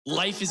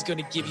Life is going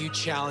to give you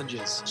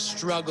challenges,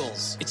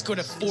 struggles. It's going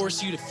to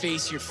force you to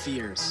face your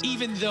fears.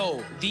 Even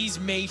though these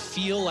may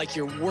feel like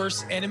your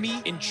worst enemy,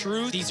 in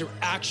truth, these are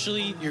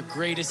actually your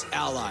greatest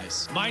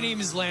allies. My name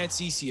is Lance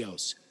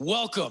Essios.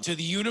 Welcome to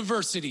the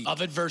University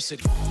of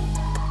Adversity.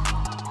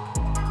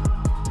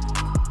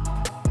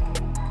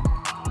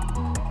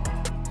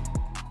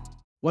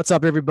 What's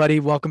up, everybody?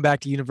 Welcome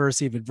back to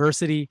University of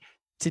Adversity.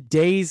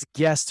 Today's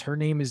guest, her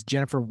name is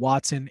Jennifer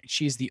Watson.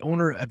 She's the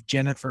owner of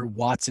Jennifer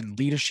Watson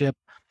Leadership.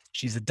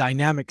 She's a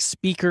dynamic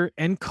speaker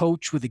and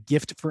coach with a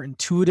gift for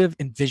intuitive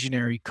and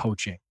visionary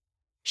coaching.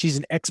 She's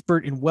an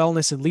expert in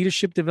wellness and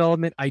leadership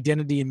development,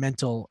 identity and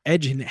mental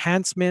edge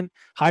enhancement,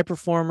 high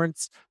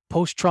performance,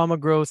 post-trauma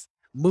growth,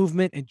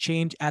 movement and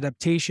change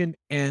adaptation,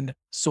 and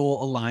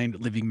soul-aligned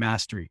living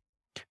mastery.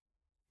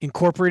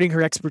 Incorporating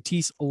her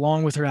expertise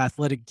along with her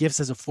athletic gifts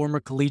as a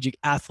former collegiate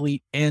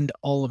athlete and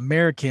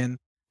All-American,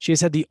 she has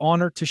had the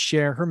honor to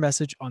share her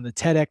message on the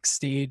TEDx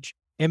stage,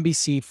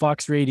 NBC,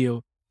 Fox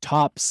Radio,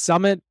 Top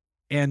Summit,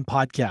 and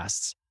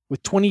podcasts.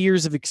 With 20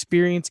 years of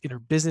experience in her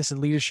business and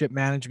leadership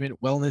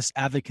management, wellness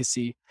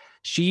advocacy,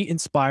 she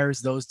inspires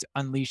those to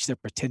unleash their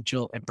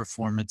potential and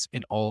performance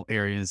in all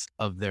areas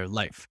of their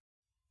life.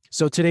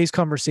 So today's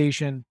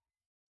conversation,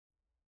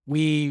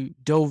 we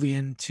dove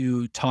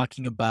into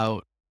talking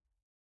about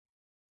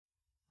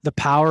the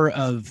power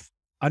of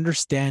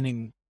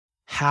understanding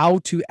how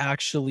to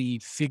actually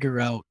figure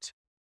out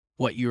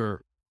what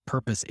your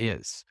purpose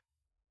is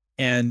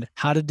and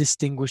how to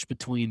distinguish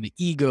between the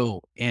ego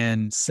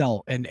and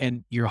self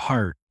and your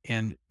heart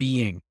and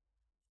being,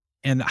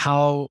 and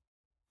how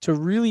to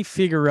really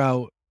figure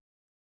out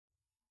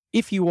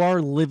if you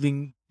are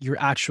living your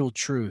actual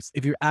truth,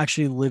 if you're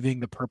actually living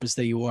the purpose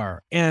that you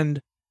are.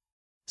 And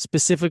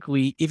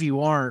specifically, if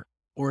you aren't,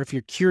 or if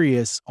you're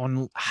curious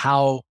on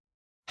how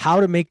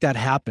to make that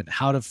happen,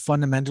 how to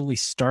fundamentally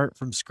start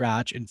from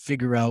scratch and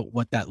figure out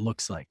what that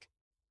looks like.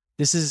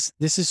 This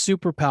is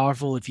super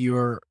powerful if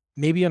you're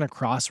maybe on a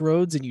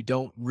crossroads and you're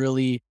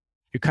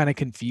kind of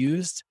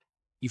confused.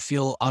 You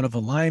feel out of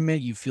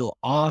alignment, you feel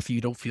off, you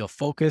don't feel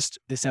focused.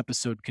 This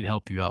episode could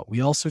help you out.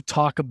 We also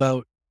talk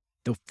about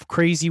the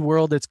crazy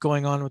world that's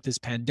going on with this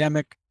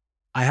pandemic.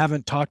 I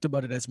haven't talked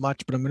about it as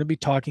much, but I'm going to be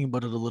talking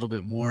about it a little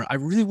bit more. I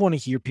really want to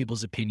hear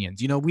people's opinions.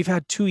 You know, we've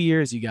had 2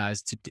 years, you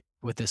guys,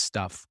 with this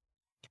stuff.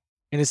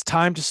 And it's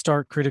time to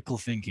start critical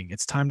thinking.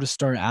 It's time to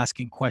start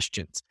asking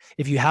questions.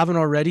 If you haven't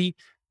already,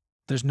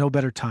 there's no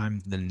better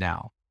time than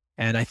now.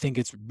 And I think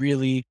it's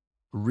really,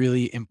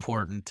 really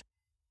important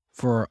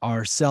for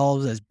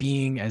ourselves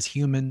as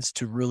humans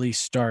to really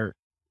start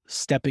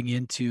stepping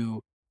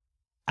into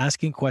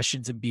asking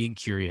questions and being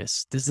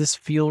curious. Does this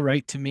feel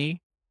right to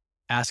me?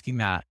 Asking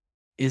that.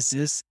 Is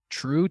this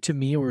true to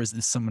me, or is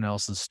this someone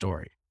else's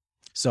story?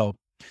 So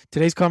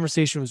today's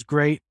conversation was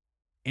great,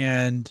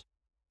 and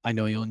I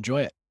know you'll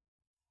enjoy it.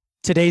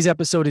 Today's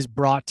episode is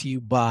brought to you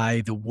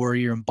by the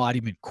Warrior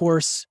Embodiment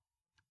course.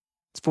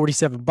 It's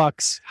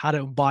 $47. How to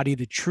embody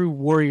the true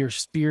warrior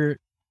spirit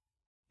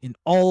in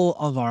all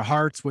of our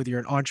hearts, whether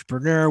you're an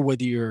entrepreneur,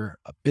 whether you're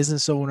a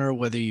business owner,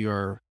 whether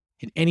you're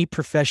in any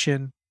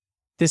profession.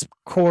 This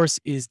course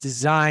is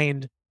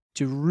designed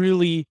to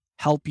really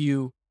help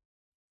you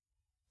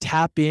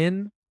tap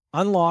in,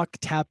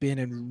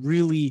 and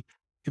really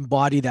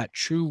embody that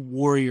true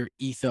warrior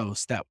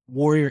ethos, that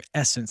warrior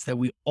essence that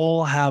we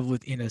all have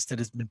within us that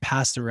has been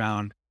passed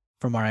around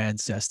from our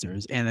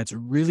ancestors. And it's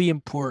really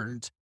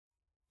important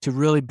to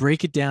really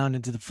break it down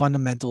into the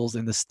fundamentals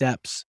and the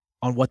steps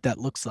on what that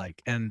looks like.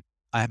 And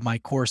my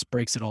course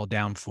breaks it all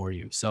down for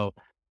you. So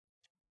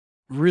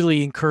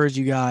really encourage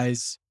you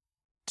guys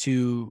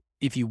to,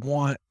 if you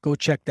want, go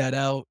check that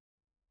out.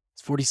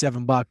 It's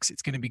 $47.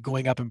 It's going to be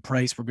going up in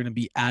price. We're going to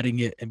be adding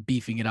it and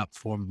beefing it up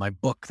for my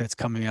book that's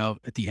coming out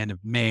at the end of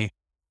May.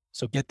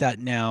 So get that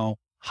now.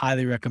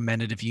 Highly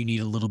recommend it if you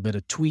need a little bit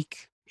of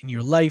tweak in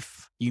your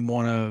life. You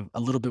want a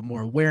little bit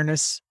more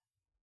awareness,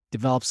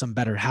 develop some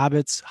better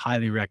habits.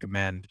 Highly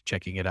recommend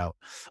checking it out.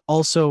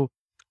 Also,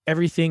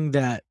 everything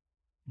that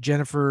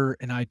Jennifer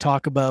and I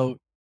talk about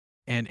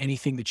and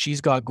anything that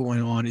she's got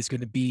going on is going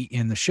to be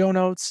in the show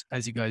notes,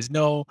 as you guys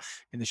know,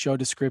 in the show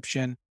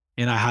description.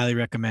 And I highly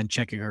recommend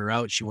checking her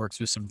out. She works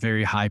with some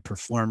very high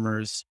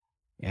performers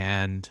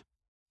and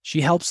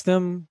she helps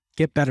them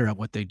get better at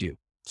what they do.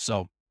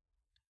 So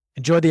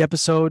enjoy the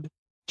episode.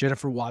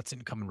 Jennifer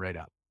Watson coming right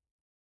up.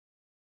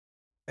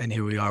 And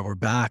here we are. We're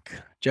back.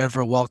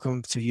 Jennifer,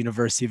 welcome to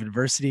University of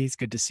Adversity. It's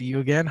good to see you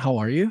again. How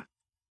are you?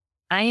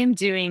 I am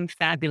doing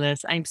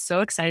fabulous. I'm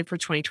so excited for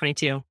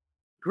 2022.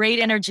 Great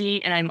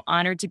energy, and I'm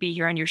honored to be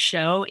here on your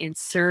show and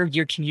serve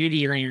your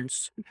community,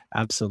 Lance.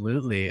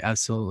 Absolutely.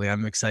 Absolutely.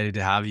 I'm excited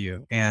to have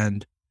you.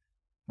 And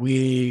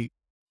I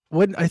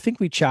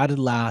think we chatted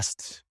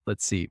last,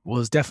 let's see, well, it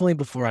was definitely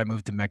before I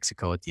moved to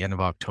Mexico at the end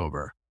of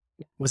October.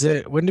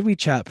 When did we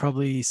chat?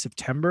 Probably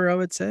September, I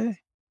would say.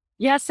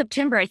 Yeah,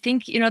 September. I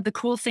think, the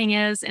cool thing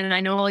is, and I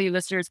know all you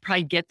listeners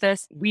probably get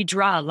this, we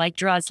like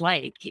draws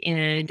like.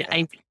 And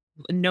I've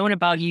known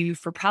about you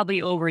for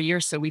probably over a year.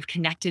 So we've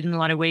connected in a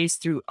lot of ways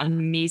through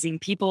amazing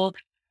people.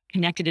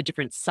 connected at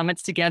different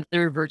summits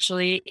together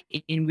virtually.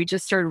 And we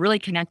just started really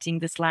connecting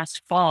this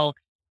last fall.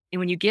 And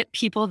when you get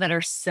people that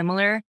are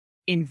similar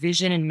in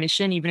vision and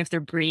mission, even if they're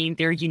bringing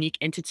their unique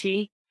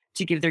entity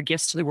to give their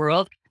gifts to the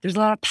world, there's a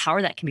lot of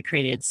power that can be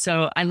created.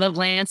 So I love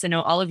Lance. I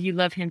know all of you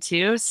love him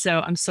too.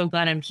 So I'm so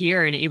glad I'm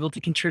here and able to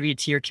contribute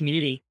to your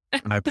community.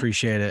 I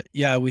appreciate it.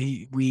 Yeah,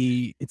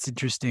 it's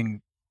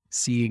interesting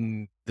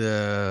seeing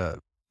the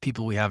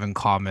people we have in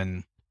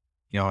common,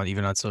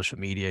 even on social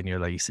media, and you're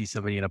like, you see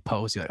somebody in a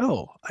post, you're like,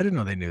 oh, I didn't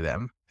know they knew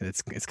them.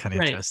 It's kind of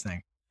Right.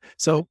 interesting.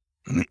 So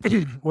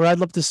where I'd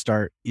love to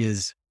start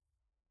is,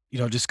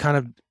 just kind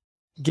of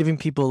giving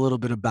people a little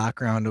bit of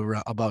background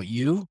about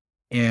you.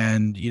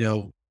 And,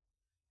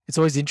 it's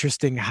always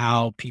interesting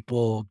how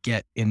people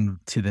get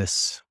into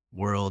this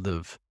world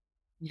of,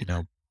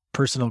 Yeah.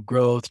 personal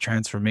growth,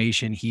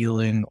 transformation,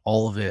 healing,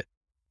 all of it.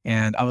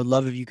 And I would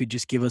love if you could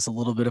just give us a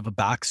little bit of a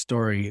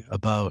backstory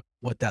about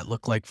what that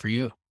looked like for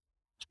you.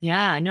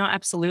 Yeah, no,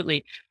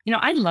 absolutely.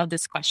 I love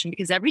this question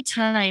because every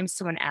time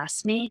someone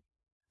asks me,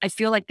 I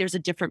feel like there's a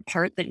different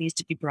part that needs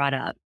to be brought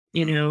up,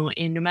 and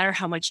no matter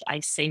how much I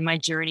say my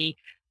journey,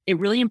 it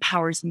really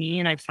empowers me.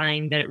 And I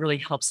find that it really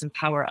helps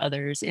empower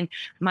others. And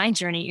my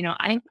journey,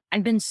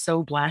 I've been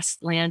so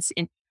blessed, Lance.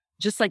 And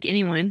just like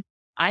anyone,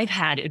 I've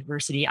had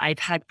adversity. I've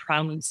had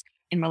problems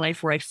in my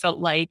life where I felt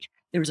like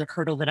there was a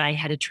hurdle that I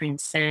had to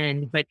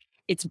transcend. But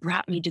it's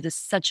brought me to this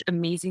such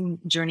amazing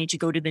journey to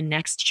go to the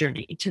next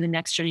journey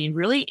and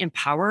really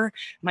empower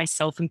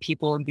myself and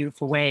people in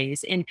beautiful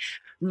ways. And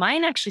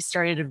mine actually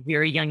started at a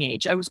very young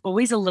age. I was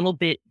always a little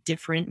bit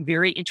different,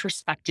 very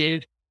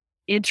introspective,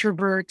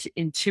 introvert,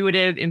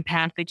 intuitive,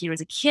 empathic.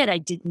 As a kid, I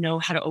didn't know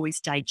how to always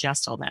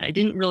digest all that. I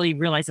didn't really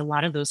realize a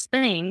lot of those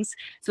things,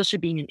 especially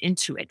being an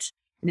intuit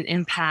and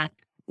an empath,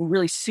 were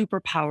really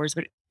superpowers,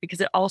 but because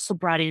it also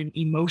brought in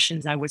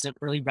emotions I wasn't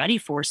really ready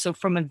for. So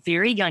from a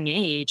very young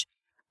age,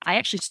 I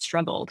actually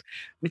struggled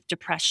with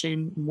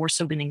depression more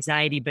so than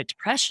anxiety, but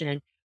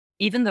depression,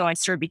 even though I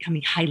started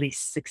becoming highly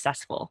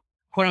successful,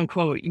 quote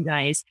unquote, you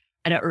guys,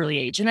 at an early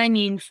age. And I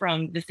mean,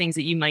 from the things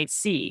that you might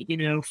see,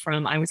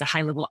 from I was a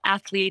high level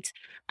athlete,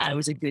 I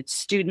was a good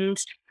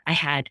student, I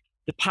had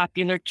the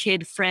popular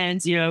kid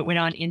friends, it went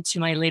on into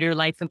my later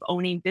life of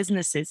owning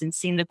businesses and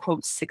seeing the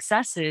quote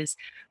successes,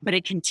 but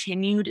it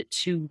continued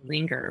to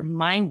linger.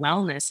 My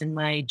wellness and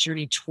my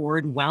journey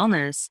toward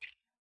wellness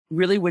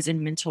really was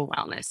in mental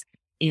wellness.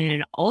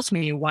 And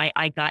ultimately, why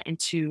I got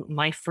into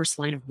my first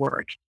line of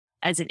work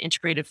as an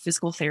integrative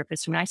physical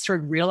therapist when I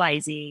started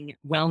realizing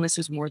wellness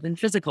was more than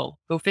physical.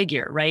 Go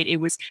figure, right? It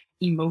was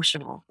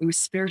emotional, it was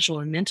spiritual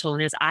and mental.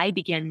 And as I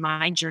began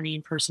my journey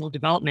in personal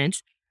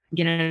development,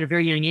 again at a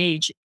very young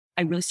age,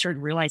 I really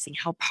started realizing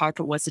how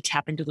powerful it was to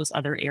tap into those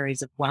other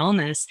areas of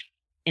wellness.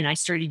 And I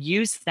started to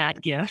use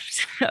that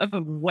gift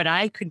of what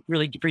I could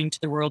really bring to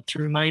the world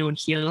through my own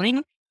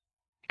healing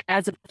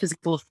as a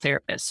physical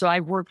therapist. So I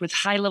worked with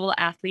high level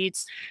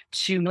athletes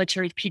to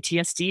military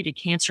PTSD to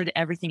cancer to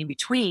everything in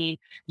between,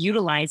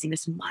 utilizing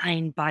this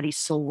mind, body,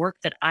 soul work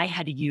that I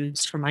had to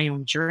use for my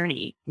own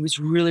journey. It was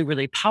really,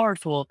 really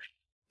powerful.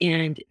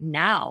 And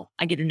now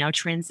I get to now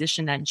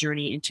transition that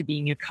journey into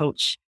being a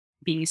coach,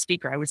 being a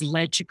speaker. I was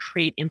led to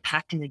create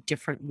impact in a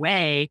different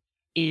way.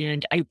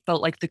 And I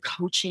felt like the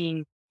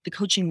coaching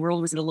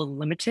world was a little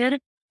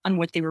limited on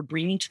what they were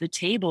bringing to the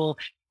table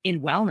in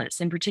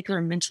wellness, in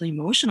particular mental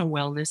emotional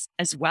wellness,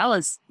 as well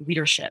as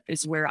leadership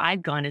is where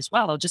I've gone as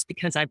well, just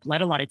because I've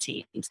led a lot of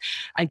teams.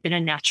 I've been a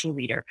natural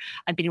leader.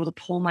 I've been able to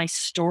pull my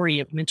story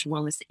of mental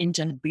wellness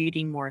into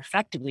leading more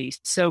effectively.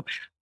 So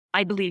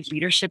I believe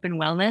leadership and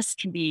wellness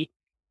can be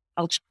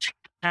a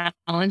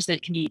challenge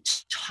that can be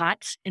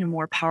taught in a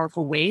more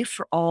powerful way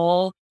for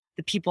all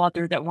the people out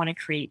there that want to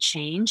create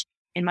change.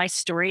 And my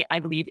story, I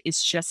believe,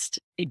 is just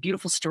a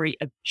beautiful story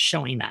of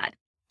showing that,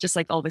 just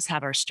like all of us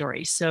have our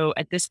story. So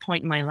at this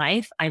point in my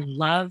life, I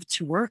love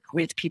to work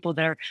with people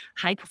that are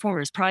high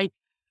performers, probably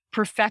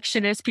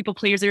perfectionists, people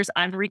pleasers.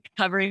 I'm a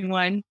recovering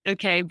one.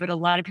 Okay. But a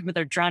lot of people that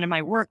are drawn to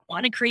my work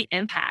want to create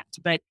impact,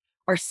 but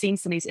are seeing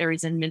some of these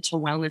areas in mental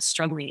wellness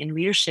struggling in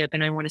leadership.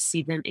 And I want to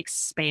see them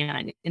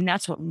expand. And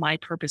that's what my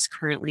purpose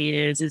currently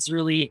is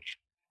really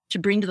to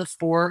bring to the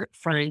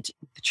forefront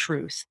the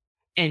truth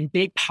and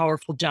big,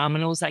 powerful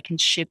dominoes that can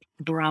shift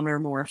the barometer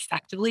more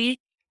effectively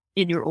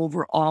in your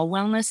overall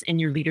wellness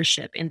and your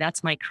leadership. And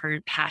that's my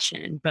current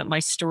passion. But my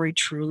story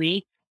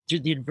truly, through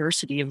the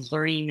adversity of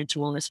learning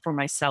mental wellness for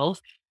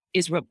myself,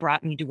 is what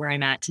brought me to where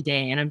I'm at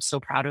today. And I'm so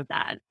proud of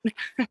that.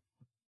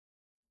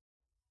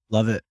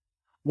 Love it.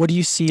 What do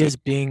you see as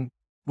being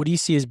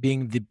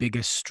the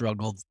biggest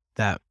struggle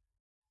that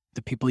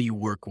the people you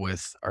work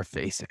with are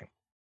facing?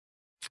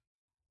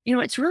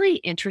 It's really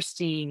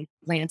interesting,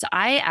 Lance.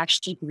 I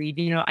actually believe,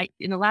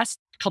 in the last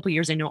couple of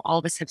years, I know all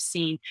of us have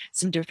seen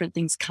some different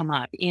things come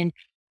up. And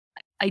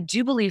I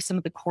do believe some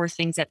of the core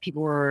things that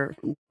people were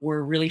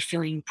really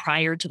feeling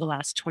prior to the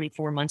last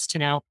 24 months to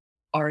now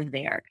are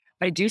there.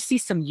 But I do see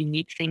some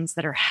unique things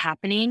that are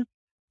happening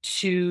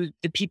to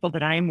the people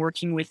that I am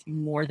working with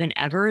more than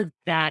ever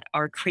that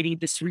are creating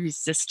this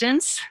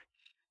resistance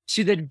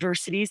to the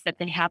adversities that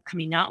they have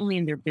coming not only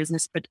in their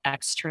business, but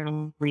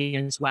externally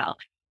as well.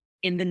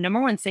 And the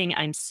number one thing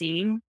I'm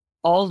seeing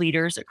all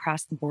leaders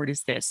across the board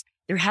is this: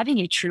 they're having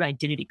a true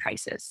identity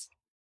crisis.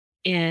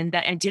 And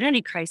that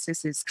identity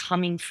crisis is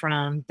coming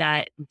from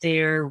that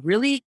they're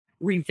really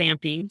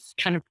revamping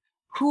kind of,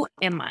 who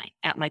am I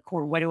at my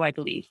core? What do I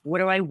believe? What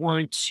do I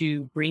want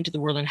to bring to the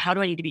world? And how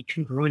do I need to be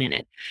congruent in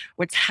it?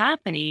 What's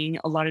happening,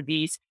 a lot of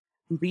these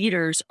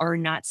leaders are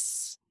not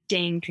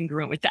staying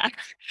congruent with that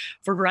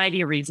for a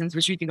variety of reasons,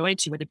 which we can go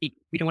into, whether it be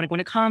we don't want to go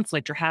into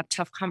conflict or have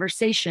tough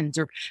conversations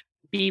or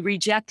be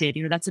rejected.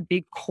 That's a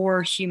big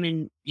core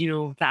human,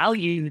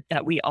 value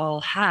that we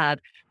all have.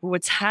 But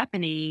what's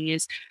happening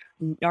is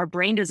our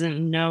brain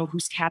doesn't know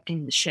who's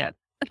captaining the ship.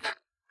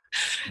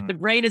 The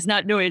brain is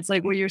not knowing. It's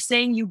like, well, you're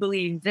saying you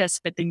believe this,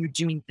 but then you're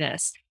doing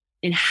this.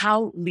 And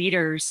how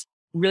leaders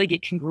really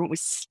get congruent with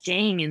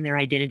staying in their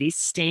identity,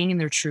 staying in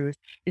their truth,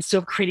 and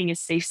still creating a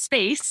safe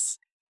space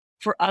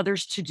for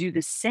others to do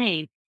the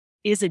same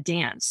is a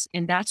dance.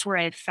 And that's where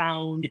I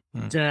found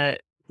the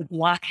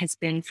block has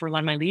been for a lot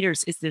of my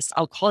leaders is this,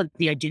 I'll call it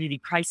the identity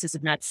crisis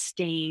of not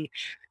staying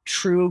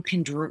true,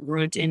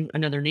 congruent, and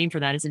another name for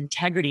that is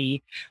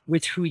integrity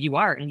with who you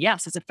are. And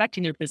yes, it's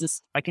affecting their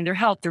business, affecting their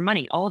health, their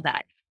money, all of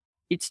that.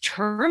 It's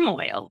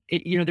turmoil.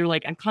 They're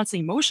like, I'm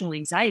constantly emotional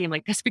anxiety. I'm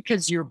like, that's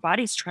because your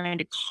body's trying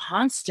to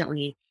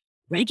constantly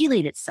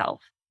regulate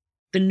itself.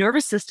 The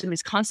nervous system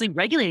is constantly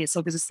regulating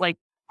itself because it's like,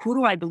 who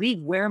do I believe?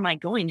 Where am I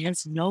going?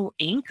 Hence no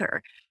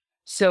anchor.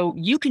 So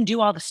you can do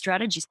all the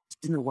strategies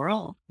in the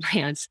world,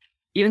 Lance,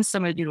 even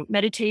some of,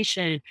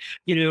 meditation,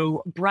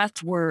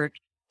 breath work,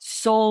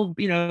 soul,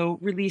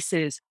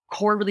 releases,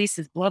 core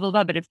releases, blah, blah,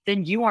 blah. But if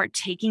then you aren't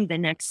taking the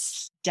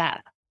next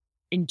step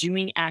in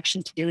doing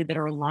actions daily that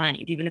are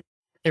aligned, even if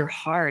they're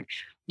hard,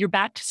 you're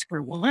back to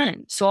square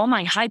one. So all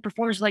my high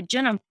performers are like,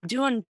 Jen, I'm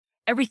doing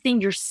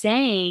everything you're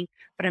saying,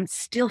 but I'm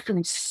still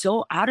feeling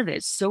so out of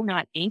it, so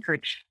not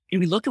anchored. And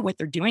we look at what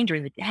they're doing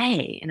during the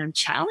day, and I'm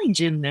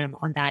challenging them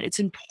on that. It's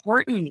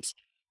important.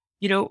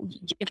 You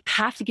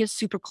have to get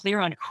super clear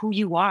on who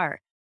you are,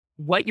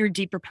 what your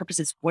deeper purpose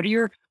is, what are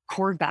your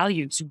core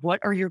values, what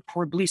are your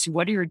core beliefs,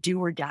 what are your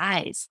do or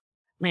dies,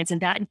 Lance,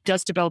 and that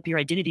does develop your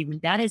identity. When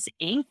that is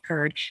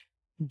anchored,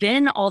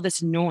 then all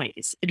this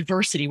noise,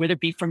 adversity, whether it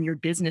be from your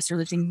business or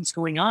the things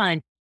going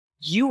on,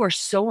 you are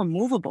so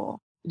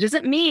immovable. It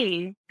doesn't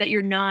mean that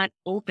you're not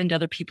open to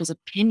other people's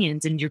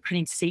opinions and you're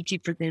creating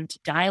safety for them to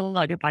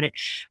dialogue about it,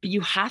 but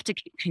you have to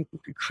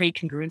create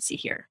congruency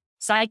here.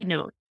 Side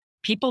note,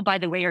 people, by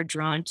the way, are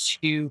drawn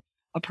to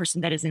a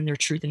person that is in their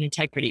truth and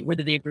integrity,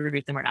 whether they agree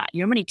with them or not.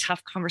 You know how many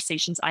tough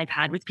conversations I've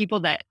had with people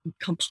that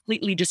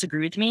completely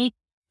disagree with me,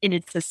 and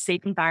it's a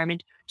safe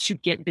environment to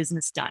get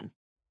business done.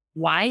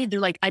 Why? They're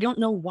like, I don't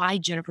know why,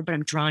 Jennifer, but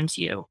I'm drawn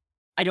to you.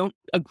 I don't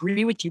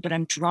agree with you, but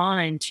I'm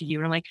drawn to you.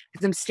 And I'm like,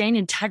 because I'm staying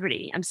in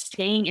integrity. I'm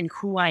staying in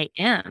who I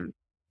am.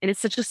 And it's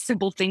such a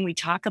simple thing we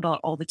talk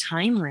about all the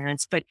time,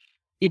 Lance, but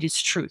it is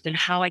truth. And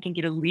how I can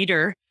get a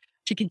leader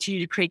to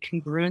continue to create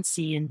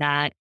congruency in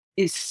that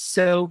is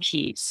so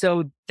key.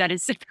 So that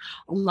is a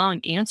long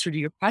answer to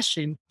your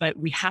question, but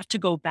we have to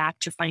go back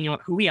to finding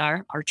out who we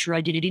are, our true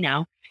identity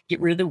now,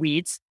 get rid of the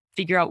weeds,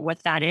 figure out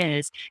what that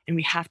is. And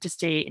we have to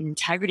stay in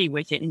integrity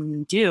with it. And when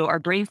we do, our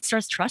brain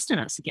starts trusting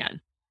us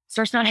again,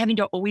 starts not having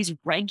to always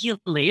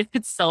regulate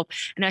itself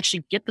and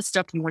actually get the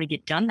stuff you want to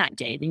get done that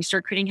day. Then you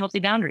start creating healthy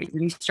boundaries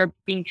and you start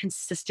being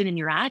consistent in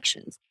your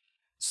actions.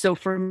 So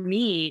for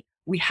me,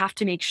 we have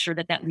to make sure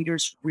that that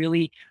leader's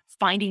really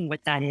finding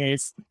what that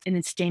is and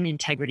then staying in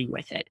integrity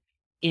with it.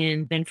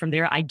 And then from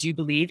there, I do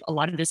believe a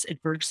lot of this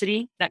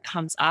adversity that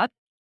comes up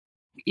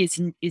is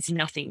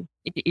nothing.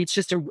 It's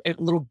just a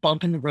little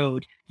bump in the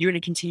road. You're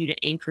going to continue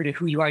to anchor to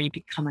who you are. You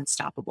become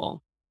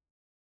unstoppable.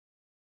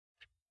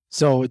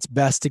 So it's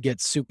best to get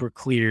super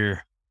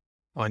clear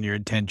on your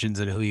intentions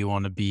and who you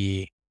want to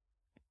be,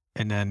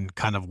 and then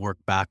kind of work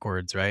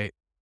backwards, right?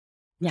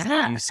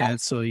 Yeah. You said,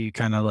 so you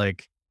kind of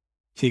like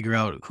figure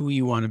out who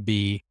you want to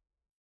be,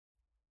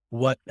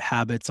 what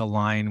habits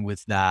align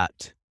with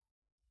that,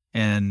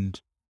 and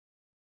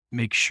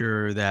make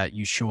sure that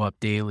you show up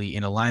daily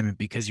in alignment,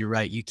 because you're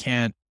right. You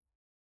can't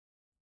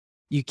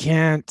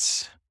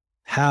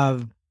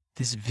have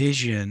this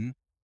vision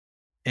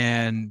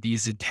and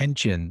these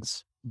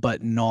intentions,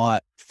 but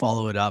not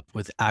follow it up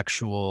with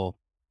actual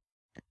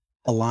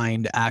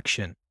aligned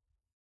action.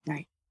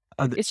 Right.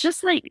 It's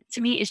just like,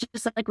 to me, it's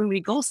just like when we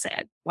goal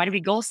set. Why do we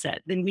goal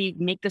set? Then we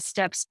make the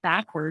steps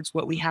backwards,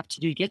 what we have to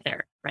do to get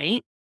there,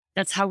 right?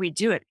 That's how we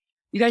do it.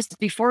 You guys,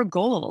 before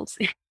goals,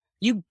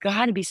 you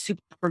got to be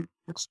super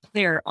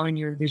clear on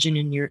your vision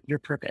and your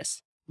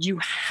purpose. You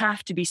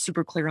have to be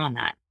super clear on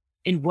that.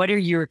 And what are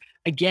your,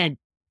 again,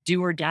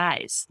 do or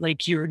dies,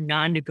 like your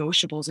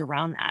non-negotiables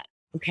around that,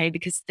 okay?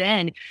 Because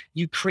then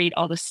you create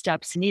all the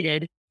steps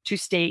needed to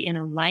stay in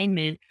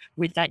alignment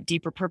with that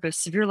deeper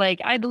purpose. If you're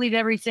like, I believe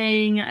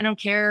everything, I don't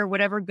care,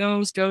 whatever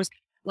goes,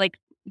 like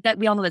that,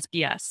 we all know that's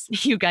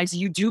BS. You guys,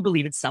 you do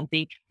believe in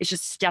something. It's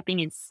just stepping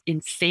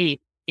in faith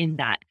in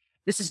that.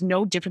 This is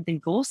no different than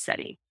goal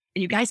setting.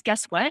 And you guys,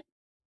 guess what?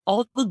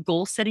 all the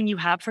goal setting you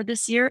have for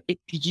this year, if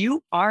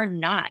you are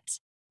not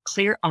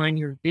clear on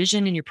your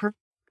vision and your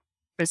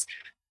purpose,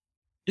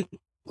 the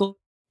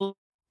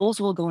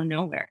goals will go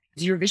nowhere.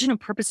 Your vision and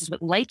purpose is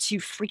what lights you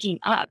freaking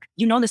up.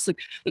 You know this,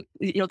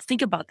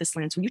 think about this,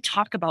 Lance. When you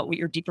talk about what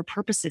your deeper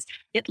purpose is,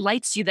 it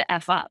lights you the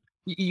F up.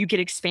 You get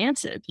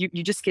expansive.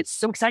 You just get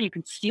so excited.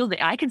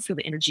 I can feel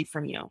the energy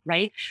from you,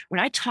 right?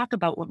 When I talk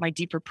about what my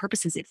deeper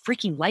purpose is, it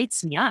freaking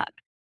lights me up.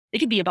 It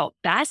could be about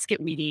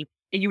basket weaving,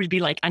 and you would be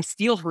like, I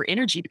steal her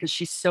energy because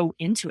she's so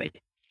into it.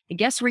 And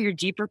guess where your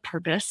deeper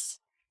purpose,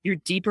 your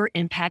deeper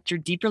impact, your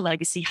deeper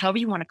legacy, however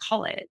you want to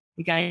call it,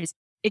 you guys,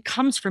 it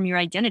comes from your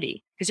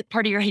identity, because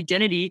part of your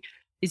identity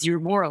is your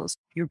morals,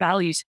 your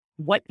values,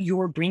 what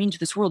you're bringing to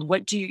this world.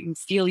 What do you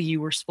feel you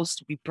were supposed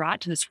to be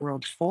brought to this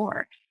world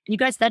for? And you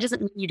guys, that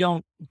doesn't mean you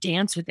don't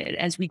dance with it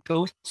as we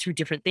go through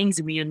different things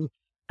and we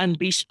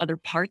unleash other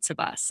parts of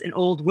us and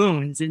old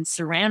wounds and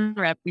saran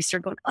wrap. We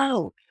start going,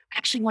 oh, I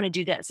actually want to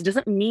do this. It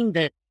doesn't mean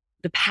that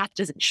the path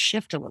doesn't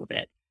shift a little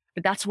bit,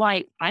 but that's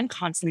why I'm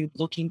constantly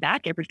looking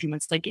back every few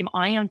months. Like, am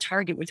I on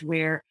target with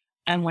where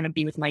I want to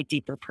be with my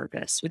deeper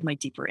purpose, with my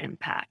deeper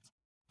impact?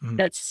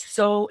 That's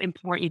so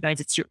important, you guys.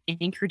 It's your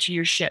anchor to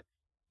your ship.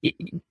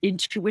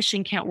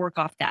 Intuition can't work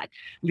off that.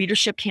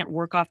 Leadership can't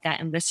work off that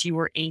unless you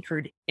are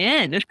anchored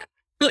in.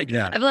 I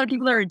have a lot of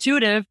people that are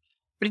intuitive,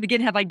 but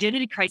again, have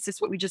identity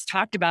crisis, what we just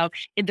talked about,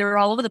 and they're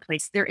all over the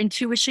place. Their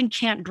intuition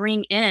can't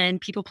bring in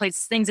people,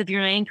 places, things if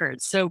you're not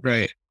anchored. So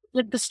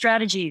forget the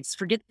strategies,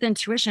 forget the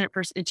intuition at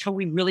first until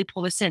we really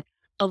pull this in.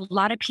 A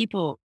lot of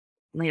people,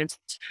 Lance,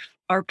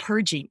 are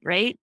purging,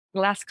 right?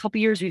 The last couple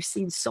of years, we've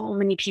seen so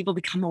many people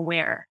become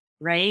aware,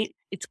 right?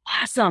 It's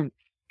awesome.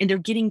 And they're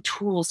getting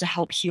tools to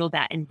help heal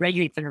that and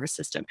regulate the nervous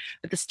system.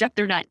 But the step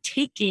they're not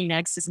taking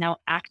next is now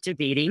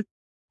activating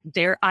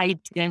their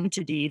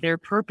identity, their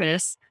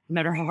purpose, no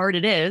matter how hard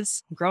it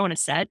is, growing a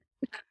set,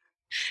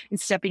 and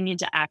stepping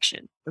into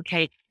action.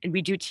 Okay. And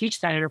we do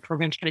teach that in our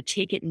program to kind of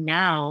take it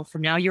now.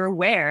 From now, you're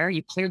aware,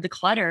 you've cleared the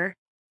clutter,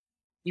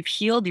 you've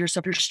healed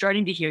yourself, you're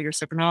starting to heal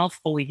yourself. You're not all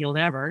fully healed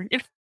ever.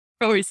 You're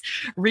always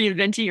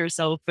reinventing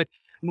yourself, but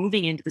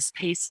moving into the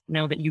space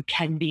now that you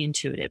can be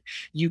intuitive.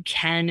 You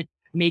can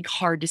make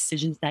hard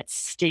decisions that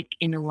stick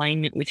in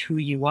alignment with who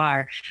you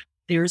are.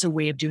 There's a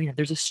way of doing that.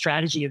 There's a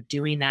strategy of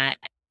doing that.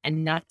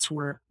 And that's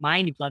where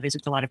my new love is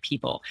with a lot of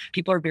people.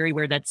 People are very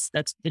aware that's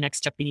the next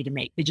step they need to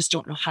make. They just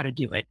don't know how to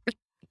do it.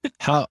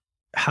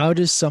 How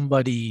does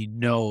somebody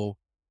know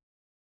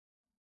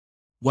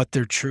what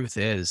their truth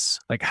is?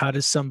 Like, how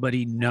does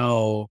somebody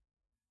know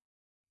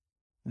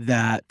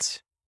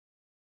that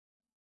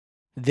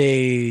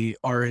they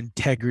are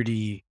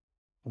integrity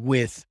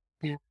with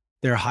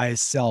their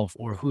highest self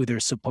or who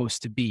they're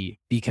supposed to be?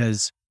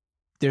 Because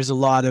there's a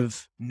lot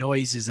of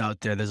noises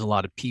out there. There's a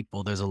lot of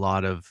people. There's a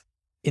lot of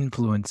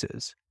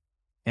influences.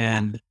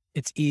 And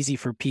it's easy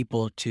for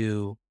people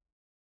to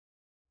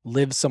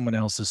live someone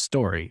else's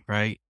story,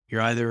 right?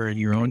 You're either in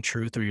your own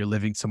truth or you're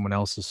living someone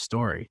else's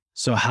story.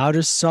 So how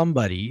does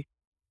somebody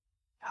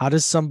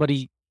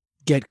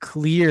get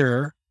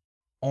clear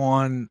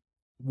on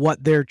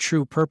what their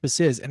true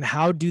purpose is? And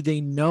how do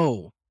they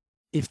know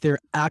if they're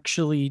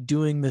actually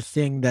doing the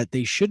thing that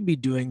they should be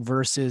doing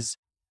versus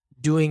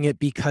doing it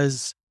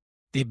because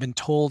they've been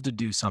told to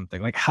do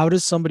something? Like, how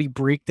does somebody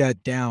break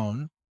that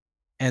down?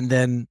 And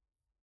then,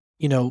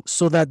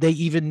 so that they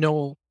even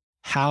know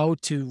how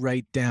to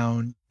write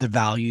down the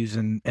values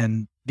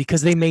and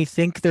because they may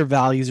think their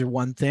values are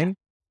one thing,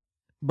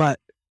 but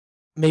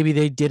maybe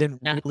they didn't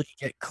really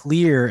get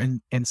clear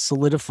and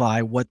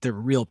solidify what their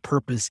real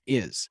purpose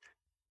is.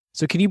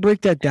 So can you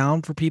break that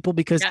down for people?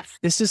 Because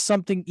this is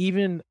something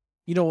even,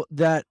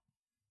 that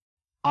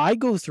I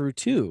go through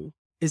too,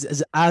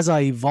 is as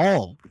I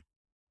evolve.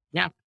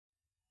 Yeah.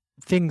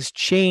 Things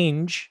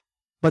change,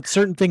 but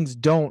certain things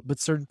don't, but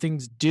certain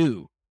things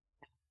do.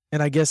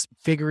 And I guess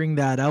figuring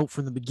that out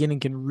from the beginning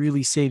can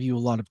really save you a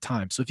lot of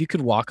time. So if you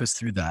could walk us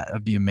through that,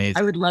 that'd be amazing.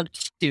 I would love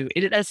to.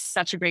 That's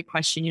such a great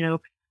question.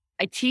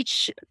 I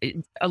teach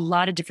a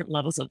lot of different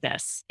levels of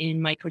this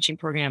in my coaching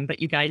program,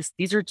 but you guys,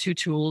 these are 2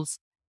 tools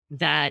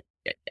that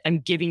I'm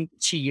giving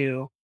to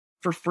you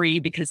for free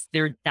because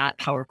they're that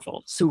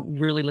powerful. So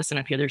really listen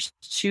up here. There's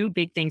 2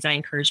 big things I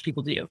encourage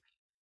people to do.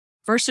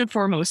 First and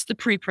foremost, the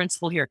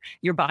pre-principle here,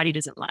 your body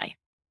doesn't lie.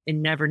 It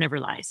never, never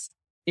lies.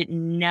 It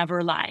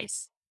never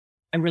lies.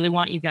 I really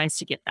want you guys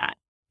to get that.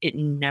 It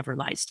never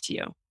lies to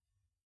you.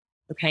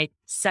 Okay.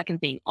 Second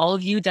thing, all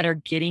of you that are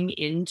getting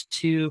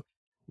into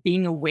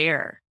being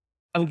aware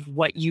of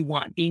what you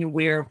want, being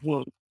aware of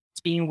wounds,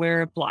 being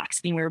aware of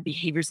blocks, being aware of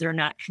behaviors that are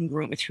not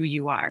congruent with who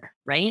you are,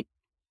 right?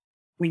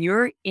 When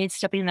you're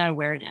stepping in that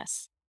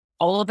awareness,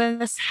 all of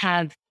us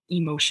have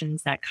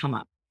emotions that come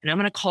up. And I'm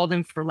going to call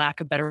them, for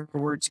lack of better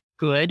words,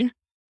 good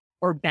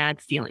or bad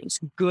feelings,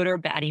 good or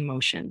bad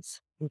emotions.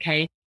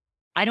 Okay.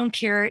 I don't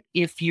care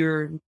if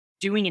you're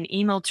doing an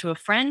email to a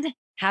friend,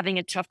 having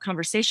a tough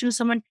conversation with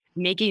someone,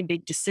 making a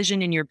big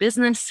decision in your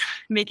business,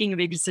 making a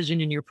big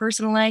decision in your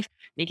personal life,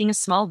 making a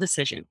small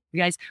decision. You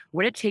guys,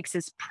 what it takes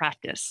is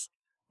practice.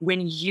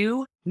 When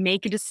you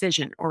make a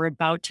decision or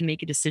about to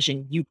make a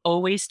decision, you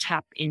always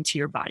tap into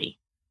your body.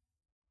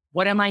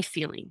 What am I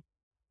feeling?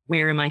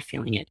 Where am I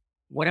feeling it?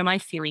 What am I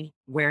feeling?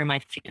 Where am I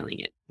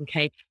feeling it?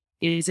 Okay.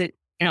 Is it,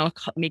 and I'll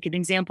make an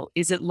example.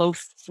 Is it low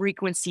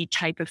frequency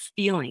type of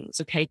feelings?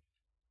 Okay.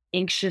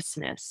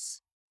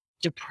 Anxiousness,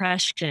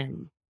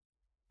 depression,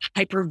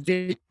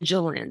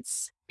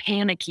 hypervigilance,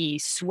 panicky,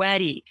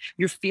 sweaty.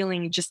 You're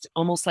feeling just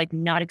almost like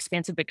not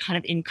expansive, but kind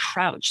of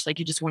encrouched, like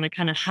you just want to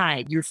kind of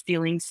hide. You're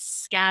feeling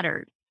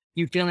scattered.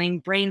 You're feeling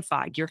brain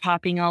fog. You're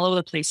hopping all over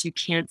the place. You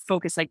can't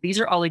focus. Like these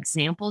are all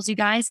examples, you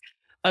guys,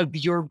 of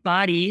your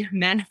body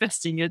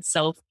manifesting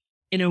itself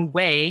in a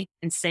way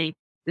and saying,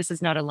 this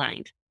is not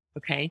aligned.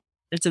 Okay.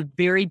 That's a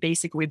very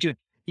basic way of doing it.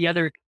 The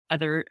other,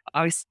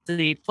 obviously,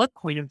 the flip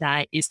coin of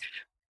that is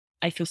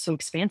I feel so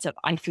expansive.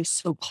 I feel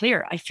so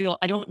clear.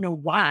 I don't know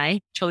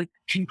why, totally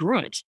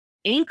congruent,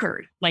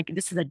 anchored. Like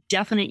this is a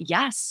definite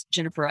yes,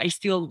 Jennifer. I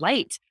feel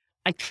light.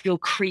 I feel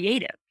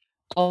creative.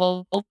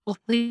 All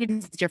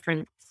these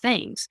different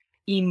things.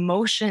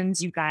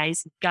 Emotions, you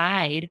guys,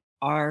 guide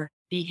our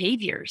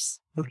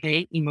behaviors.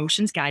 Okay.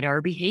 Emotions guide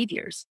our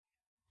behaviors.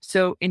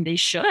 So, and they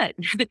should.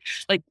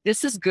 Like,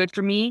 this is good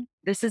for me.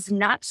 This is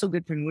not so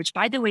good for me, which,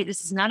 by the way,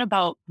 this is not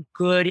about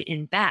good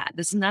and bad.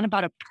 This is not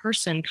about a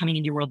person coming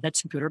into your world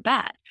that's good or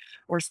bad,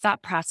 or a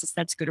thought process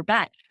that's good or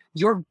bad.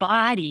 Your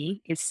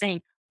body is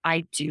saying,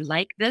 I do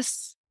like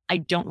this. I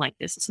don't like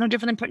this. It's no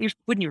different than putting your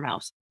food in your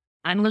mouth.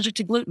 I'm allergic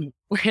to gluten.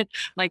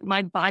 Like,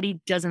 my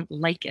body doesn't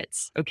like it.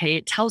 Okay.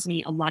 It tells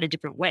me a lot of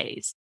different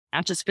ways,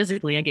 not just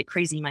physically. I get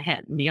crazy in my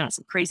head. And be honest,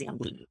 I'm crazy on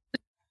gluten.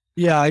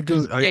 Yeah, I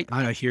do.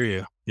 I hear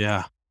you.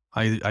 Yeah.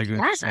 I agree.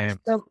 Yeah.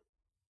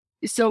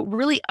 So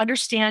really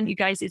understand, you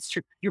guys, it's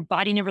true. Your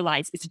body never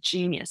lies. It's a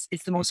genius.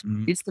 It's the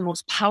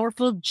most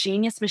powerful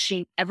genius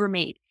machine ever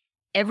made.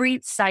 Every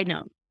side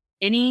note,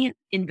 any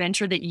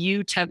inventor that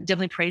you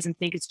definitely praise and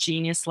think is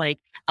genius, like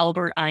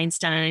Albert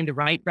Einstein, the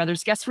Wright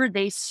brothers, guess where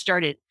they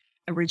started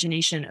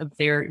origination of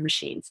their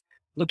machines?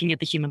 Looking at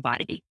the human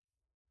body.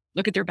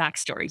 Look at their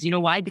backstories. You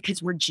know why?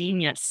 Because we're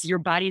genius. Your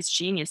body is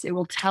genius. It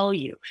will tell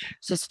you.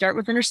 So start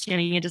with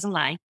understanding it doesn't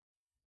lie.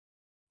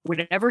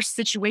 Whatever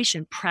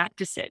situation,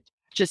 practice it.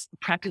 Just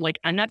practice, like,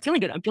 I'm not feeling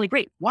good. I'm feeling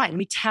great. Why? Let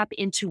me tap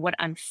into what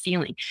I'm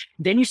feeling.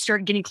 Then you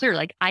start getting clear.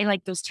 Like, I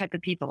like those type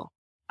of people.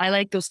 I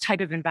like those type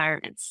of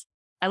environments.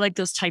 I like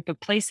those type of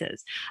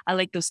places. I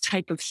like those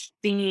type of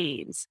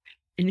things.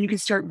 And then you can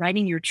start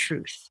writing your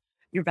truth,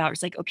 your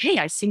values. Like, okay,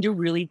 I seem to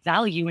really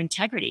value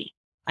integrity.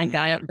 I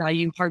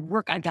value hard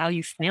work. I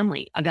value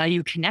family. I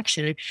value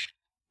connection.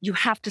 You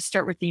have to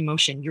start with the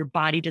emotion. Your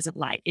body doesn't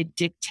lie. It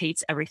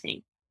dictates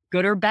everything.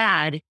 Good or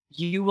bad,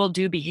 you will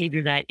do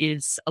behavior that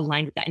is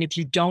aligned with that. And if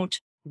you don't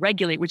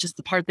regulate, which is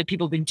the part that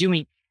people have been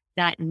doing,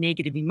 that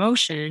negative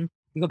emotion,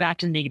 you go back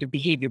to negative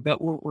behavior.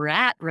 But where we're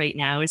at right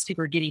now is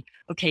people are getting,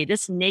 okay,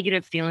 this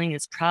negative feeling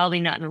is probably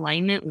not in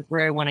alignment with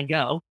where I want to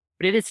go,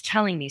 but it is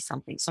telling me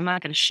something. So I'm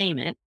not going to shame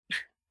it.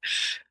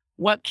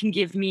 What can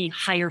give me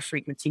higher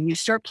frequency? And you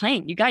start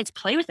playing. You guys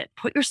play with it.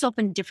 Put yourself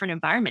in different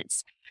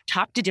environments.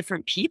 Talk to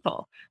different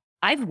people.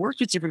 I've worked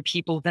with different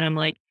people that I'm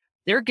like,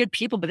 they're good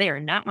people, but they are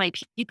not my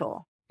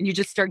people. And you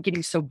just start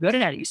getting so good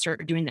at it. You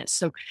start doing this.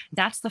 So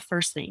that's the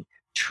first thing.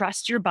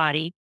 Trust your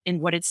body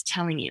and what it's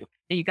telling you.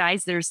 Now, you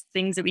guys, there's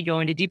things that we go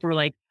into deeper. We're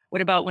like,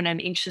 what about when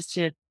I'm anxious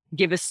to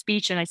give a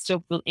speech and I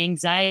still feel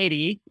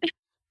anxiety?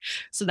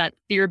 So that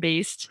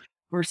fear-based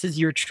versus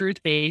your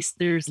truth-based,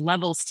 there's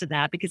levels to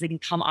that because they can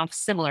come off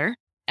similar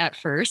at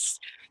first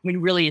when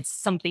really it's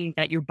something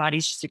that your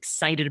body's just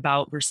excited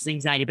about versus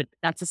anxiety. But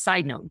that's a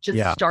side note. Just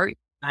start,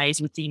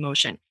 guys, with the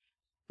emotion.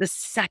 The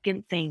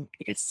second thing,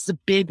 because it's a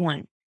big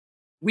one,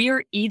 we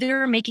are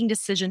either making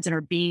decisions in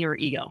our being or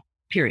ego,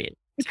 period.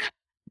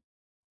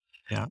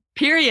 Yeah.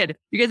 Period.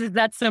 Because it's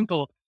that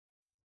simple.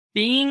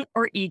 Being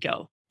or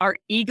ego. Our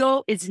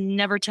ego is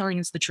never telling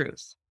us the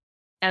truth.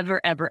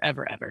 Ever, ever,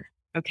 ever, ever.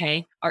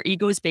 Okay. Our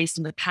ego is based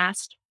on the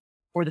past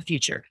or the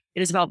future.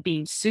 It is about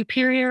being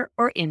superior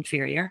or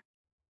inferior.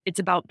 It's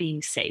about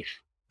being safe.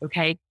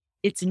 Okay.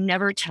 It's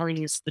never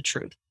telling us the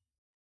truth.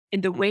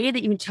 And the way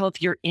that you can tell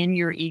if you're in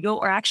your ego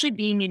or actually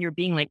being in your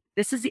being, like,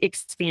 this is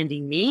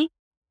expanding me,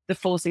 the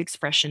fullest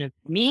expression of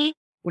me,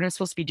 what I'm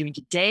supposed to be doing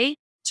today,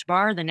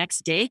 tomorrow, the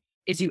next day,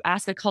 is you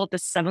ask, I call it the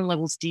 7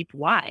 levels deep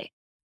why.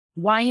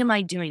 Why am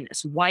I doing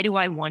this? Why do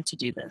I want to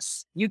do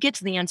this? You get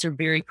to the answer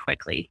very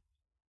quickly.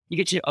 You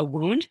get to a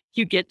wound,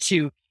 you get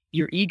to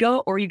your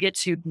ego, or you get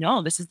to,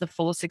 no, this is the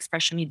fullest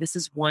expression of me. This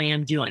is why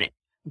I'm doing it.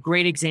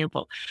 Great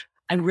example.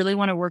 I really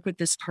want to work with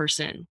this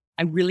person.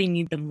 I really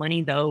need the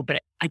money though,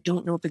 but I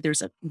don't know if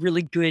there's a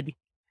really good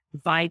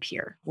vibe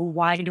here. Well,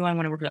 why do I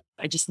want to work with it?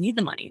 I just need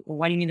the money. Well,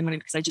 why do you need the money?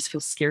 Because I just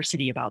feel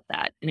scarcity about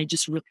that. And I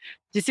just really,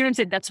 do you see what I'm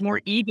saying? That's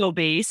more ego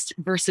based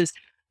versus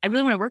I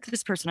really want to work with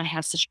this person. I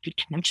have such a good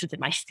connection with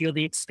them. I feel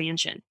the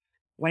expansion.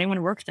 Why do I want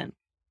to work with them?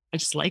 I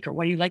just like her.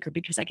 Why do you like her?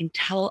 Because I can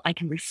tell, I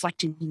can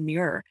reflect in the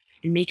mirror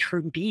and make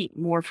her be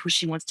more of who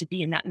she wants to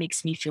be. And that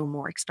makes me feel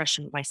more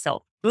expression of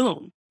myself.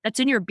 Boom. That's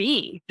in your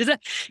being. Does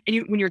that,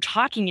 and when you're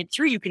talking it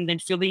through, you can then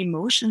feel the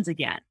emotions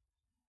again.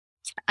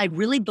 I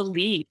really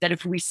believe that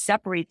if we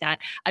separate that,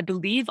 I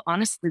believe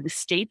honestly, the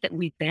state that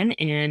we've been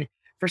in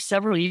for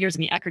several years, I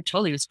mean, Eckhart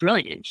Tolle was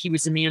brilliant. He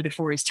was a man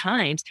before his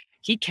times.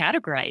 He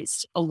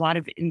categorized a lot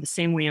of it in the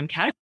same way I'm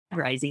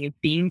categorizing it,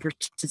 being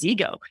versus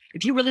ego.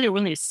 If you really are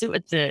willing to sit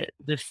with the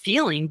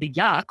feeling, the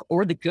yuck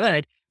or the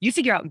good, you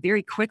figure out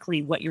very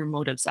quickly what your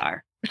motives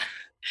are.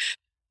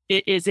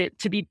 Is it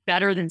to be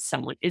better than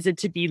someone? Is it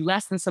to be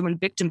less than someone?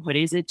 Victimhood?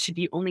 Is it to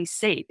be only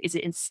safe? Is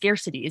it in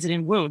scarcity? Is it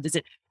in wounds?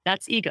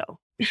 That's ego?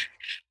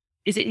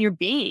 Is it in your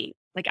being?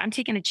 Like, I'm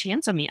taking a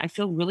chance on me. I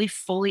feel really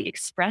fully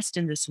expressed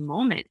in this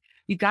moment.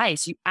 You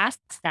guys, you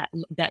asked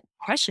that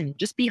question.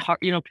 Just be hard,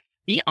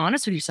 be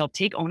honest with yourself.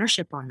 Take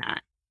ownership on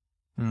that.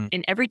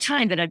 And every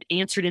time that I've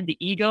answered in the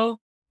ego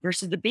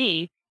versus the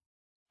being,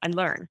 I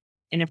learn.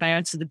 And if I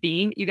answer the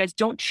being, you guys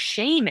don't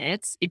shame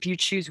it if you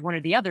choose one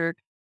or the other,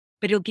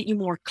 but it'll get you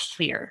more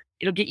clear.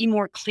 It'll get you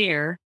more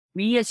clear.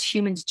 We as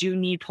humans do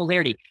need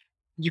polarity.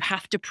 You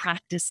have to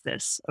practice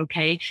this,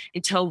 okay,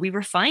 until we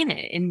refine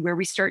it and where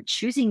we start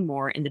choosing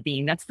more in the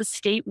being. That's the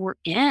state we're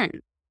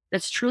in.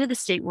 That's truly the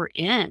state we're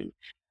in.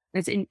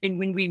 And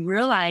when we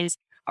realize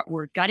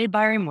we're guided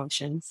by our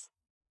emotions,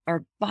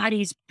 our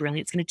body's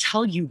brilliant. It's going to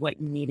tell you what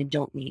you need and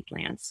don't need,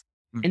 Lance.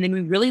 And then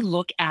we really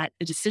look at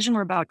the decision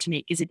we're about to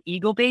make. Is it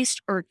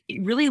ego-based or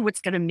really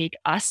what's going to make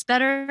us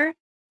better,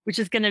 which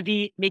is going to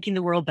be making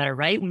the world better,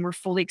 right? When we're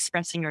fully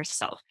expressing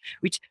ourselves,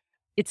 which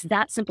it's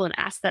that simple, and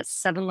ask that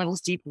 7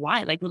 levels deep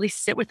why, like really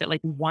sit with it.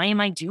 Like, why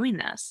am I doing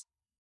this?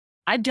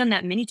 I've done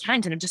that many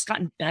times and I've just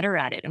gotten better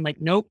at it. I'm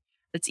like, nope,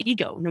 that's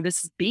ego. No,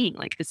 this is being.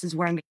 Like, this is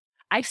where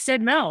I've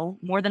said no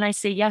more than I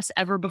say yes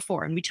ever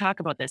before. And we talk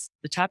about this,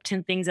 the top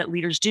 10 things that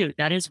leaders do.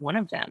 That is one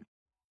of them.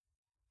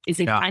 Is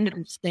they find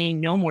them saying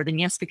no more than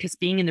yes, because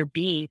being in their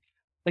being,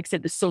 like I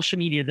said, the social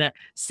media, the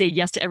say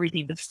yes to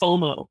everything, the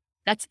FOMO,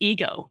 that's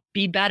ego.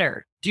 Be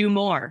better, do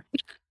more.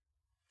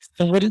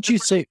 And wouldn't you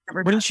say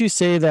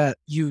that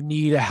you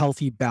need a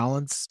healthy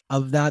balance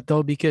of that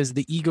though? Because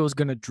the ego is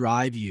going to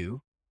drive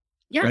you,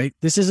 right?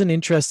 This is an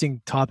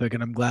interesting topic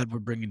and I'm glad we're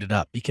bringing it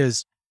up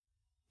because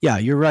yeah,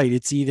 you're right.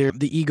 It's either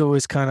the ego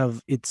is kind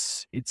of,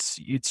 it's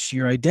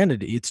your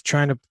identity. It's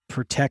trying to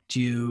protect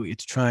you.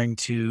 It's trying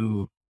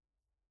to,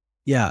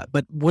 yeah.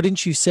 But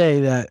wouldn't you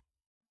say that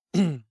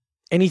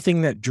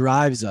anything that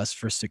drives us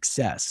for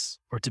success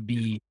or to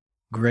be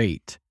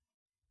great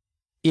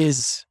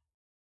is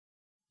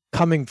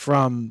coming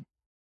from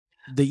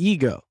the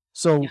ego?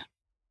 So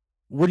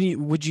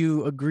would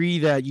you agree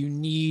that you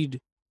need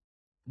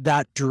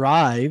that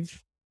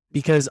drive?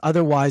 Because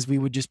otherwise we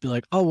would just be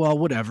like, oh, well,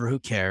 whatever, who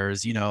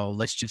cares?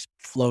 Let's just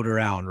float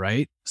around.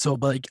 Right. So,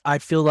 but like, I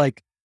feel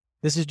like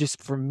this is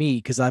just for me,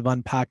 because I've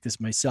unpacked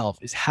this myself,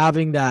 is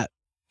having that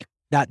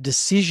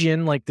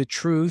decision, like the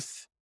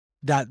truth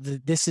that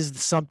this is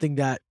something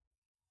that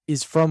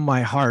is from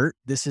my heart.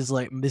 This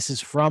is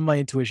from my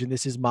intuition.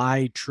 This is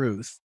my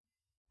truth.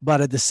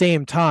 But at the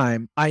same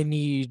time,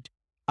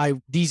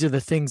 these are the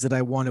things that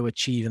I want to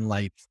achieve in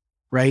life.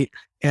 Right.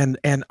 And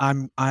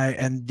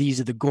these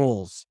are the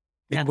goals.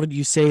 And would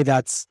you say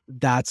that's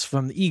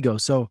from the ego?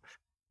 So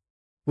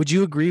would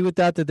you agree with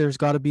that there's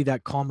got to be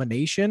that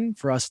combination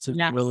for us to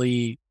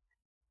really?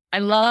 I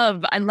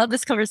love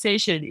this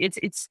conversation.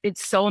 It's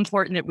so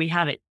important that we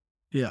have it.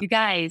 Yeah. You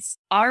guys,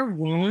 our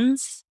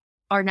wounds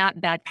are not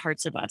bad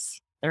parts of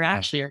us. They're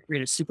actually our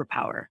greatest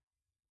superpower.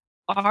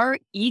 Our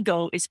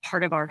ego is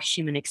part of our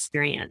human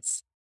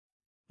experience.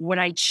 What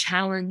I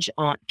challenge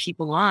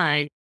people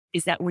on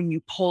is that when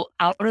you pull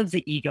out of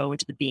the ego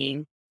into the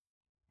being,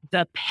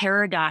 the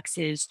paradox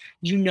is,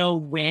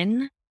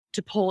 when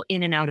to pull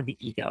in and out of the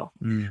ego.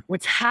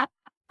 What's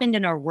happened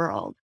in our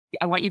world,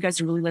 I want you guys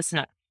to really listen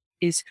up,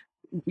 is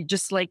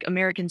just like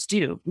Americans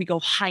do, we go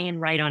high and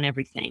right on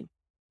everything.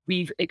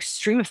 We've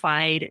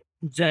extremified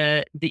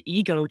the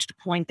ego to the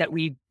point that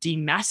we've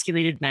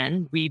demasculated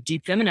men, we've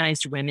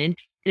defeminized women.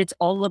 And it's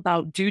all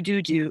about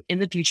do in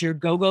the future,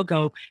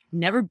 go,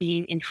 never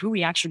being in who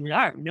we actually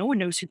are. No one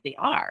knows who they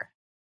are.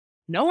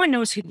 No one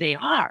knows who they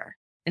are.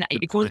 And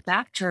it goes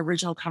back to our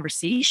original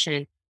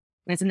conversation.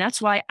 And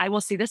that's why I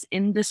will say this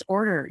in this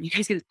order. You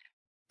guys can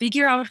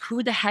figure out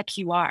who the heck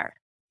you are.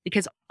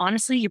 Because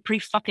honestly, you're pretty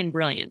fucking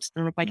brilliant. I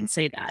don't know if I can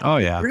say that. Oh,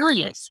 yeah.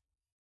 Brilliant.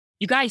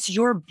 You guys,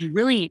 you're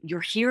brilliant.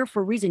 You're here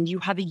for a reason. You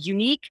have a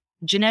unique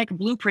genetic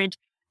blueprint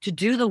to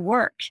do the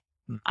work.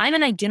 I'm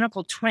an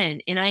identical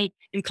twin, and I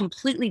am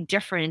completely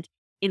different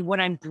in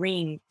what I'm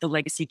bringing the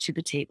legacy to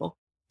the table.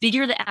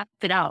 Figure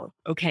it out,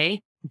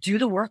 okay? Do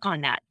the work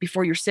on that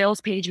before your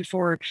sales page,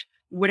 before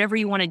whatever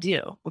you want to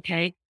do,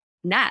 okay?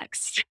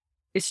 Next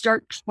is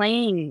start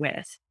playing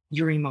with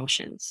your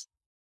emotions.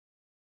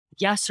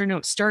 Yes or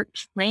no, start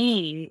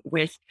playing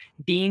with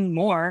being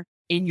more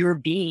in your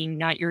being,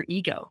 not your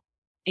ego.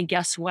 And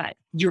guess what?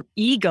 Your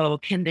ego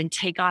can then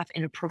take off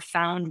in a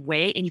profound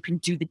way, and you can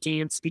do the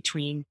dance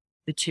between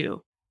the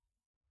two.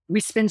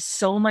 We spend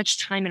so much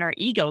time in our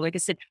ego. Like I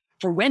said,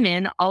 for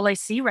women, all I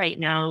see right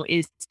now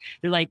is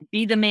they're like,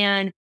 be the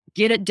man,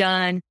 get it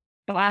done,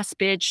 boss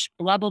bitch,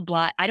 blah, blah,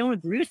 blah. I don't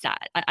agree with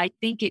that. I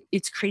think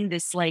it's creating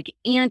this like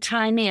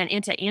anti-man,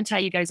 anti,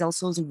 you guys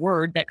also is a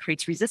word that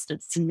creates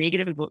resistance. It's a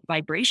negative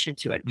vibration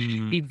to it.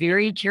 Mm. Be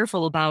very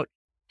careful about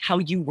how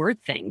you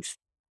word things,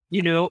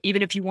 even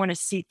if you want to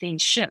see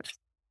things shift.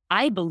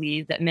 I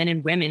believe that men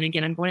and women,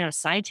 again, I'm going on a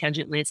side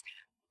tangent, Lance,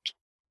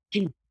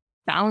 can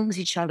balance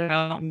each other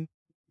out in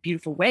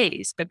beautiful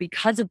ways. But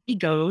because of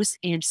egos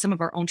and some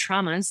of our own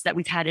traumas that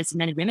we've had as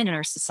men and women in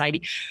our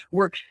society,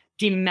 we're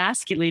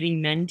demasculating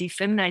men,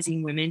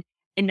 defeminizing women,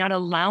 and not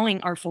allowing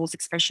our full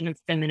expression of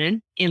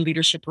feminine in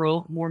leadership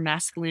role, more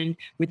masculine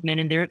with men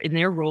in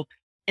their role,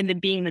 and then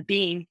being the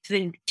being to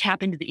then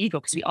tap into the ego,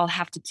 because we all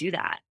have to do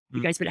that,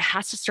 you guys. But it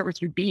has to start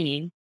with your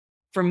being.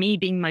 For me,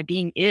 being my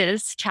being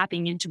is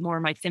tapping into more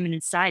of my feminine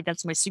side.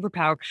 That's my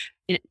superpower.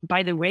 And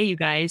by the way, you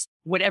guys,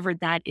 whatever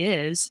that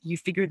is, you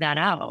figure that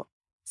out.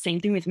 Same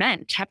thing with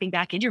men, tapping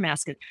back into your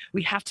masculine.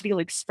 We have to be able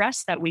to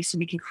express that way so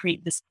we can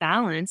create this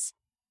balance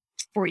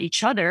for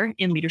each other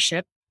in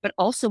leadership, but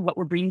also what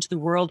we're bringing to the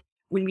world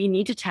when we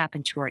need to tap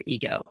into our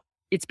ego.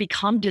 It's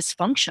become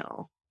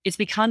dysfunctional. It's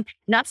become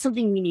not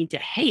something we need to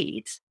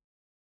hate.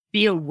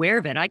 Be aware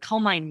of it. I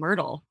call mine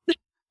Myrtle.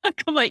 I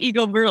call my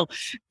ego Myrtle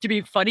to be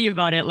funny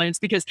about it, Lance,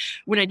 because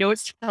when I know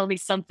it's telling me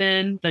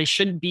something that I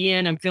shouldn't be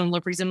in, I'm feeling low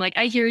freeze. I'm like,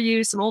 I hear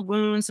you, some old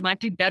wounds, some I have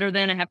to be better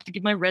than, I have to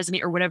give my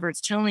resume or whatever it's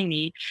telling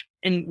me.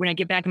 And when I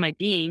get back in my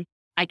being,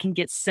 I can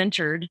get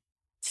centered,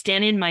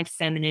 stand in my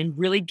feminine,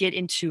 really get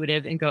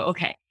intuitive and go,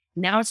 okay,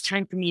 now it's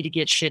time for me to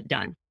get shit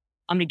done.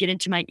 I'm going to get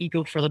into my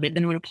ego for a little bit.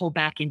 Then I'm going to pull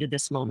back into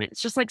this moment.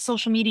 It's just like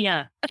social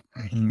media.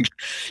 Mhm.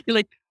 You're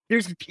like,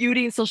 there's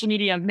beauty in social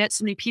media. I've met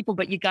so many people,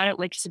 but you got to,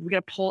 like you said, we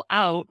got to pull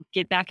out,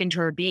 get back into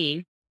our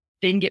being,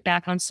 then get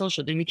back on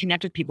social. Then we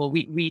connect with people.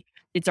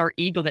 It's our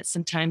ego that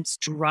sometimes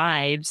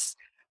drives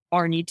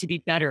our need to be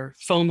better.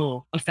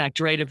 FOMO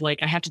effect, right? Of like,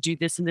 I have to do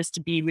this and this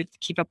to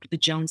keep up with the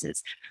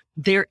Joneses.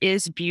 There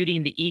is beauty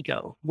in the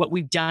ego. What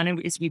we've done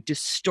is we've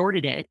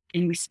distorted it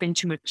and we spend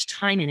too much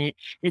time in it.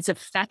 It's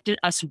affected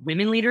us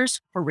women leaders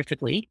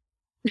horrifically.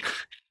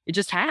 It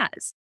just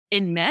has.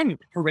 And men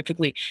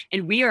horrifically.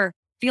 And we are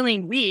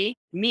feeling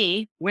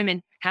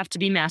women have to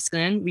be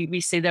masculine. We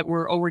say that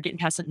we're getting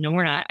past it. No,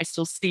 we're not. I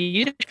still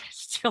see it.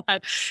 Still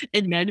have,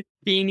 and men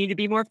need to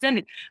be more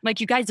feminine. Like,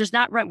 you guys, there's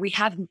not right. We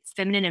have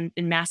feminine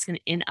and masculine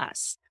in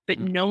us, but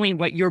knowing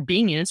what your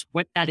being is,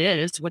 what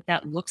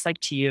that looks like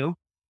to you,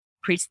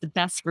 creates the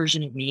best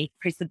version of me,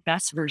 creates the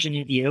best version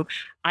of you.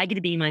 I get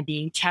to be my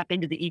being, tap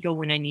into the ego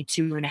when I need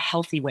to in a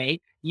healthy way.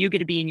 You get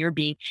to be in your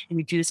being, and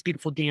we do this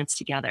beautiful dance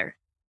together.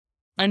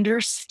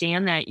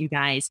 Understand that, you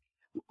guys.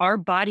 Our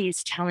body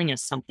is telling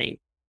us something.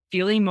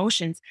 Feel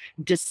emotions.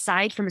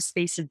 Decide from a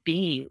space of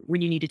being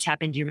when you need to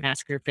tap into your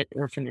masculine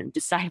or feminine.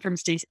 Decide from a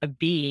space of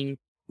being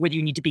whether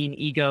you need to be an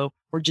ego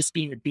or just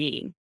being a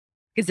being,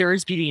 because there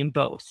is beauty in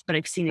both. But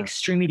I've seen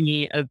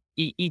extremity of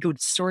ego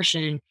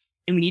distortion,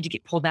 and we need to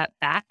pull that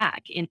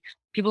back. And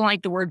people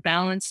like the word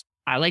balance.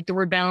 I like the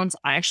word balance.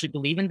 I actually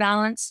believe in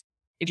balance.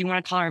 If you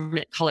want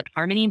to call it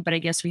harmony, but I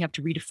guess we have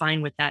to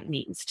redefine what that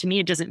means. To me,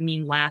 it doesn't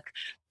mean lack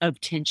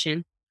of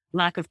tension,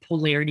 lack of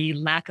polarity,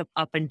 lack of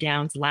up and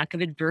downs, lack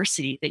of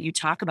adversity that you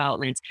talk about,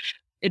 Lance.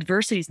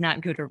 Adversity is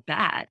not good or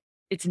bad.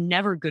 It's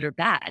never good or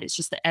bad. It's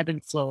just the ebb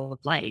and flow of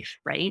life,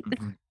 right?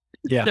 Mm-hmm.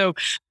 Yeah. So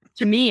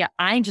to me,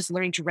 I'm just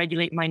learning to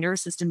regulate my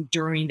nervous system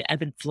during the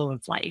ebb and flow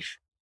of life.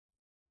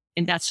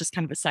 And that's just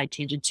kind of a side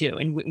tangent too.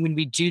 And when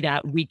we do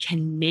that, we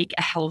can make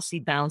a healthy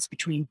balance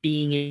between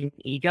being and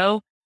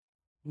ego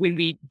when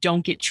we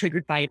don't get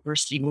triggered by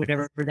adversity,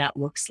 whatever that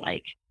looks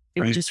like.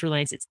 And we just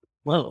realize it's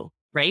flow.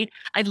 Right.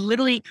 I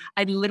literally,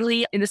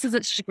 and this is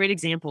such a great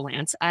example,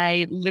 Lance.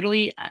 I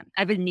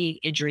have a knee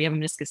injury. I have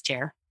a meniscus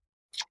tear,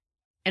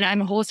 and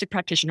I'm a holistic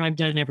practitioner. I've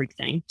done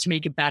everything to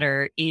make it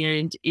better.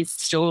 And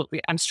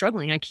I'm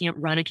struggling. I can't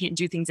run. I can't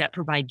do things that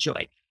provide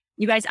joy.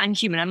 You guys, I'm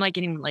human. I'm like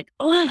getting like,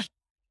 oh,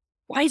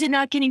 why is it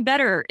not getting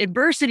better?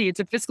 Adversity. It's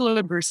a physical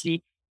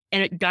adversity.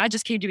 And God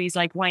just came to me. He's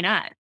like, why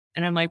not?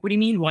 And I'm like, what do you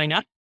mean? Why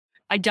not?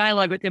 I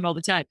dialogue with him all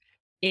the time.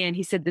 And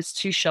he said, this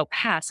too shall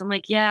pass. I'm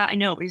like, yeah, I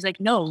know. But he's like,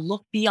 no,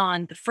 look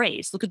beyond the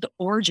phrase. Look at the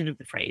origin of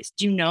the phrase.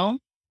 Do you know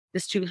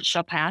this too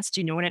shall pass?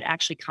 Do you know what it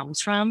actually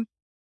comes from,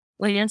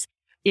 Lance?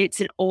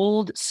 It's an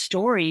old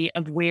story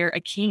of where a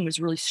king was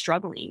really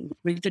struggling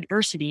with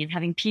adversity and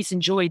having peace and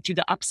joy through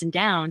the ups and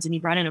downs. And he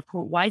brought in a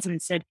poet Wiseman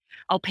and said,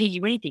 I'll pay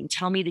you anything.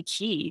 Tell me the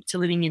key to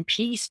living in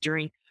peace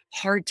during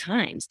hard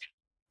times.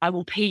 I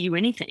will pay you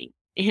anything.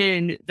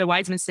 And the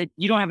wise man said,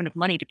 you don't have enough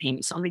money to pay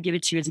me, so I'm going to give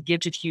it to you as a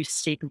gift if you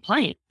stay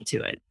compliant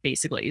to it,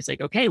 basically. He's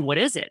like, okay, what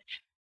is it?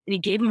 And he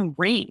gave him a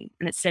ring,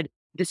 and it said,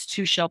 this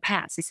too shall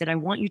pass. He said, I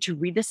want you to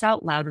read this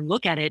out loud and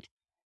look at it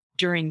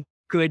during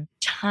good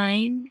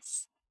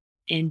times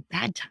and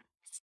bad times,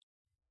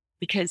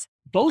 because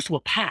both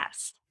will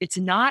pass. It's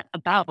not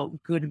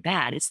about good and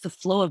bad. It's the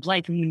flow of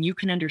life. And when you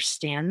can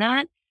understand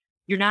that,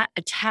 you're not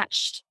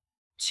attached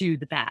to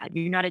the bad.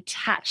 You're not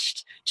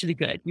attached to the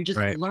good. You're just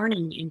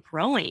learning and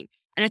growing.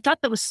 And I thought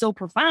that was so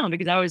profound,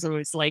 because I was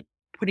always like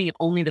putting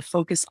only the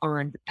focus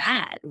on the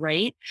bad,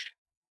 right?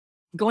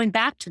 going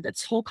back to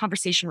this whole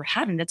conversation we're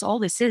having, that's all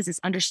this is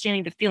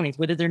understanding the feelings,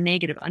 whether they're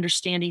negative,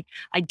 understanding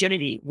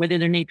identity, whether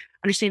they're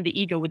understanding the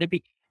ego, whether it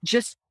be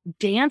just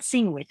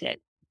dancing with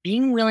it,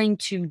 being willing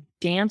to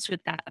dance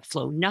with that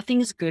flow.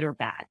 Nothing is good or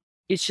bad.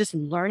 It's just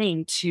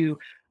learning to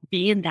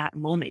be in that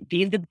moment,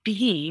 being the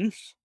being,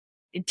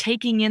 and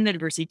taking in the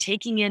diversity,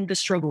 taking in the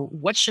struggle.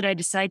 What should I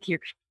decide here?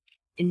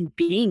 And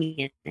being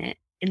in it,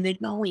 and then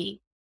knowing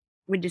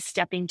when to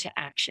step into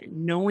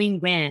action, knowing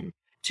when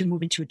to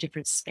move into a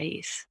different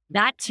space.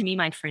 That to me,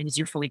 my friend, is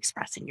you're fully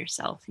expressing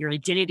yourself. Your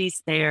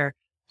identity's there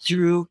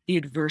through the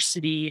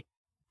adversity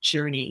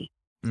journey.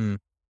 Mm.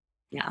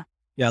 Yeah.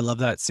 Yeah, I love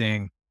that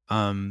saying.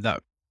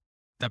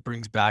 That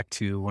brings back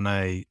to when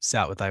I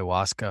sat with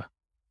ayahuasca.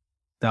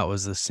 That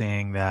was the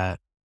saying that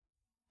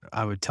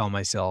I would tell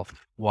myself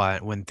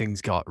when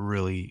things got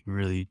really,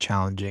 really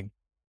challenging,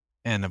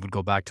 and I would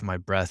go back to my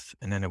breath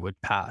and then it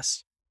would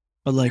pass.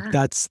 But like, Yeah.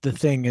 that's the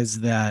thing,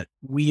 is that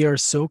we are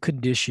so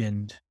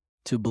conditioned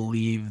to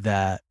believe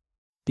that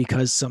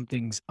because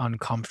something's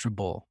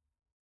uncomfortable,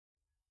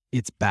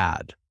 it's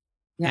bad.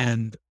 Yeah.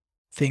 And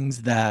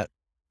things that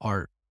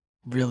are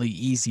really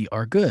easy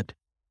are good.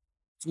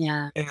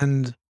 Yeah.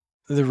 And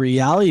the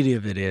reality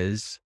of it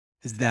is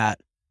that,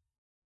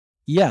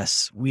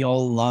 yes, we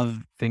all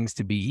love things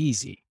to be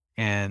easy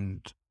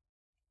and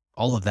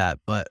all of that,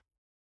 but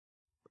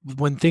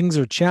when things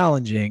are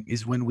challenging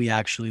is when we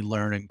actually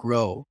learn and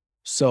grow.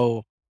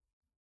 So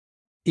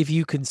if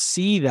you can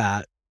see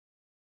that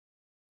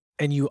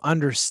and you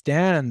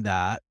understand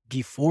that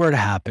before it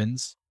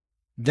happens,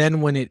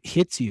 then when it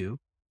hits you,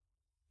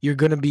 you're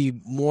going to be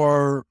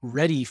more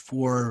ready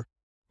for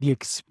the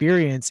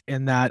experience,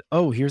 and that,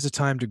 oh, here's a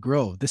time to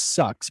grow. This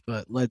sucks,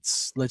 but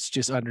let's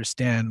just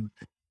understand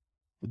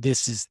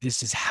this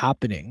is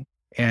happening.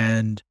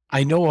 And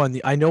I know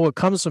what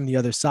comes from the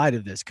other side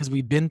of this, because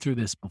we've been through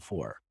this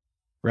before,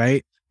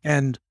 right?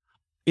 And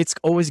it's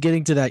always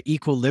getting to that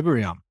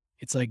equilibrium.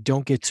 It's like,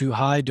 don't get too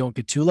high, don't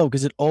get too low,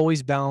 because it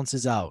always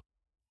balances out.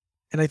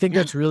 And I think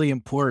Yeah. that's really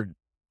important,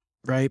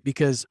 right?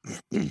 Because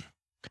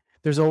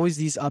there's always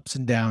these ups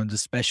and downs,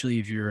 especially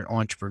if you're an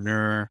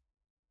entrepreneur,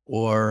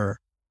 or,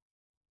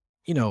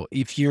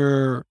 if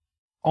you're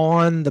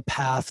on the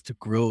path to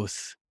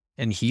growth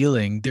and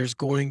healing, there's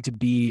going to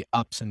be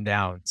ups and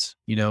downs.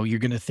 You're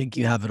going to think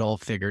you have it all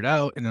figured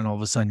out. And then all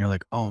of a sudden you're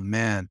like, oh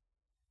man.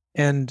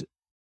 And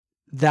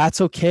that's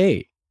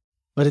okay.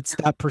 But it's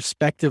that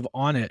perspective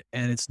on it.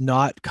 And it's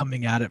not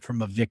coming at it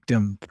from a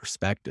victim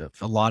perspective.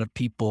 A lot of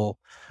people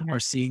Yeah. are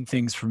seeing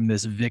things from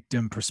this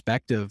victim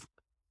perspective,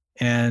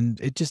 and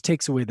it just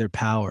takes away their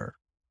power.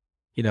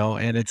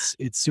 And it's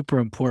super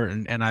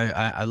important. And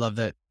I love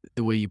that,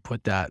 the way you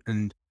put that.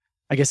 And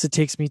I guess it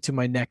takes me to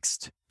my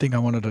next thing I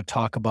wanted to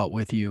talk about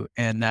with you.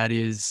 And that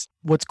is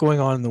what's going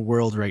on in the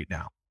world right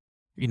now.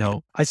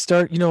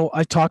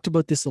 I talked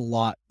about this a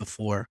lot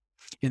before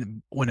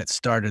when it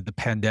started, the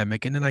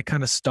pandemic, and then I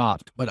kind of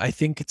stopped, but I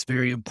think it's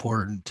very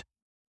important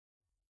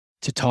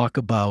to talk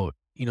about,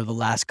 the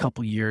last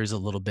couple years a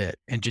little bit,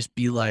 and just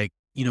be like,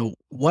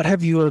 what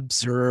have you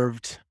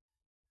observed?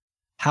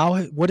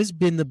 What has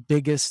been the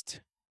biggest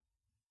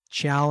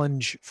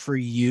challenge for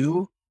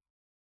you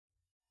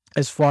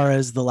as far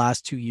as the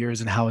last 2 years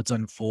and how it's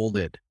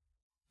unfolded?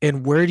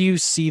 And where do you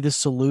see the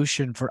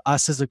solution for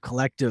us as a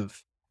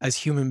collective, as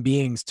human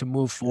beings, to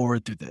move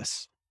forward through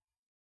this?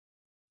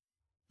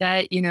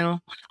 That,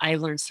 I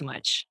learned so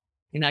much.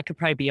 And that could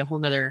probably be a whole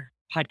nother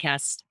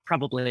podcast,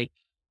 probably.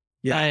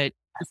 Yeah. But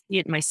I see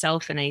it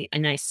myself, and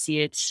I see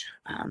it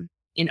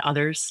in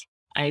others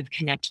I've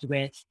connected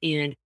with.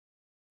 And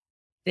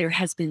there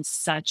has been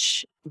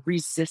such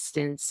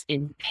resistance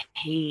and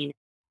pain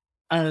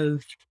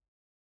of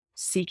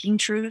seeking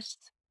truth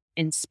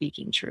and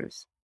speaking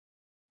truth.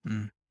 Mm.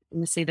 I'm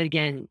going to say that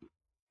again.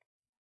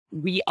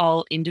 We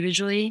all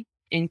individually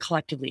and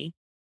collectively,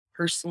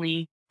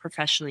 personally,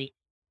 professionally,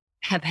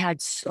 have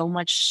had so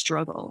much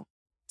struggle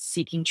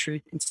seeking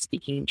truth and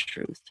speaking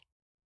truth.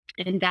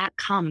 And that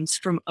comes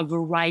from a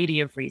variety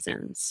of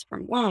reasons,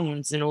 from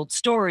wounds and old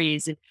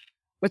stories and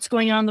what's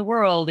going on in the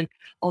world and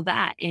all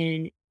that.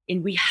 And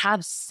we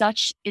have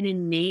such an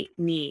innate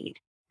need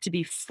to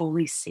be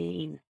fully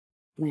seen,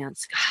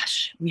 Lance.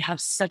 Gosh, we have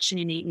such an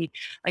innate need,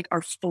 like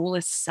our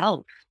fullest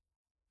self.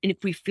 And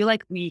if we feel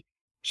like we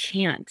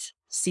can't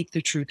seek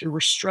the truth, or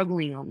we're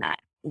struggling on that,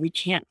 or we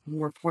can't,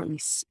 more importantly,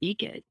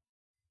 speak it,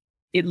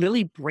 it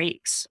literally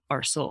breaks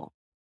our soul.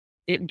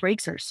 It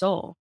breaks our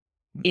soul.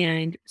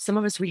 And some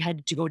of us, we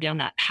had to go down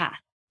that path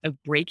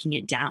of breaking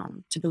it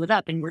down to build it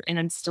up. And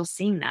I'm still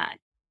seeing that.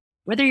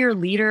 Whether you're a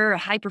leader, a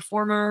high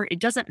performer, it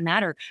doesn't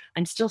matter.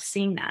 I'm still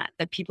seeing that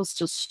people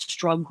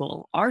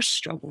still are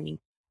struggling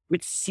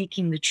with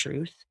seeking the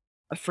truth,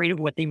 afraid of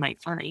what they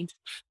might find,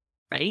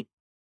 right?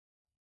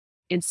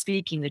 And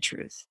speaking the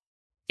truth.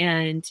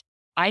 And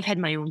I've had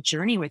my own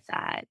journey with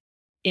that.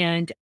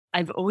 And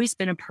I've always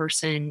been a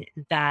person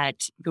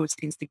that goes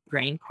against the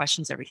grain,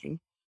 questions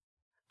everything.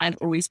 I've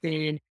always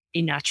been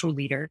a natural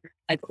leader.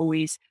 I've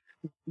always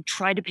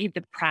tried to pave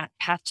the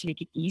path to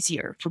make it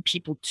easier for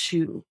people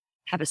to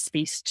have a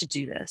space to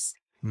do this.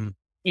 Mm.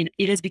 And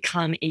it has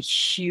become a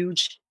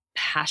huge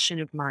passion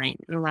of mine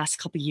in the last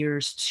couple of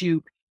years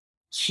to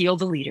heal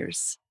the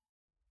leaders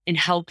and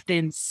help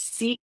them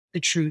seek the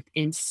truth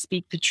and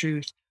speak the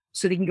truth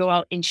so they can go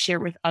out and share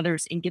it with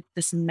others and get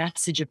this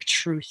message of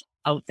truth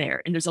out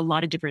there. And there's a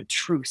lot of different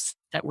truths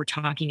that we're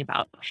talking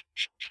about.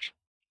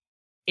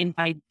 And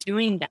by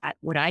doing that,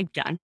 what I've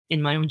done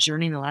in my own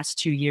journey in the last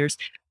 2 years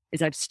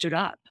is I've stood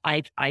up.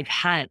 I've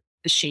had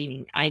the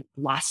shaming. I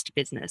lost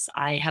business.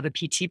 I have a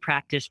PT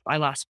practice. I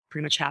lost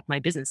pretty much half my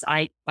business.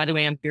 By the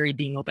way, I'm very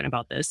being open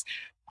about this.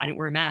 I didn't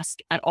wear a mask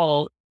at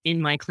all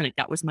in my clinic.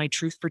 That was my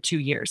truth for 2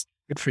 years.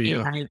 Good for you.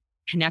 And I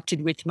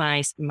connected with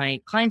my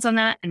clients on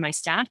that and my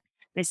staff.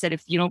 They said,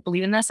 if you don't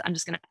believe in this, I'm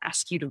just going to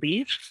ask you to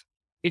leave.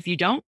 If you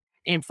don't,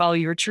 and follow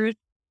your truth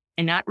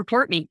and not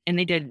report me. And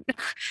they did.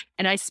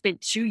 And I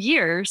spent 2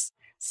 years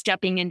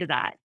stepping into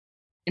that.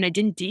 And I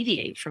didn't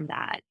deviate from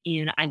that.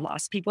 And I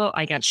lost people.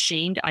 I got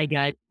shamed. I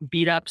got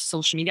beat up,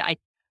 social media,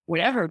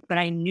 whatever. But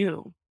I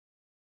knew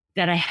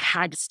that I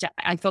had to step.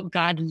 I felt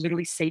God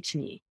literally say to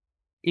me,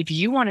 if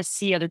you want to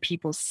see other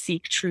people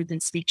seek truth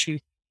and speak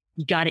truth,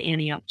 you got to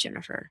ante up,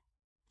 Jennifer.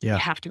 Yeah. You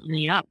have to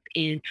ante up.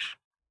 And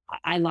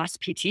I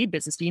lost PT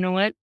business. But you know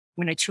what?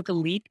 When I took a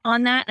leap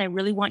on that, and I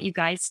really want you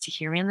guys to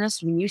hear me on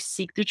this, when you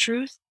seek the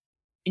truth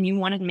and you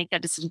want to make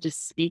that decision to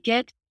speak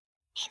it,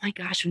 oh my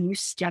gosh, when you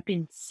step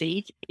in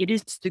faith, it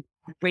is the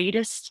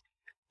greatest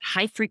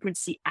high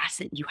frequency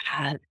asset you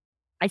have.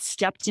 I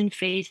stepped in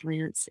faith,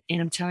 Lance,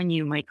 and I'm telling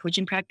you, my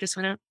coaching practice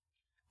went up,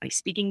 my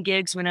speaking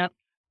gigs went up.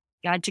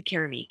 God took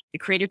care of me. The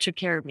creator took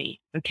care of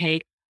me. Okay.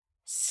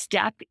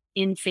 Step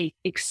in faith,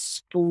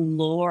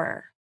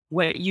 explore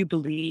what you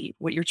believe,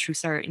 what your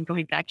truths are, and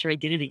going back to your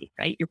identity,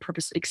 right? Your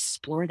purpose,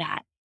 explore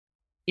that.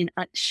 And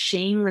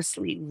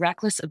shamelessly,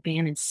 reckless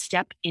abandon,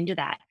 step into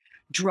that.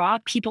 Draw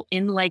people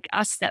in like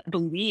us that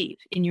believe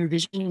in your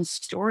vision and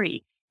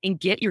story and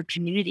get your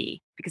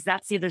community, because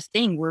that's the other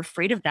thing. We're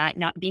afraid of that,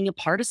 not being a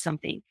part of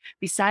something.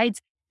 Besides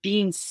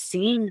being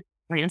seen,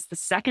 Lance, the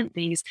second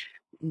thing is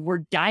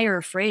we're dire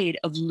afraid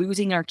of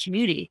losing our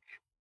community.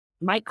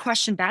 My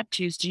question back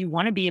to you is, do you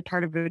want to be a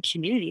part of a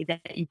community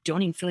that you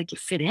don't even feel like you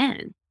fit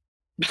in?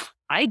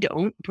 I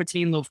don't. It puts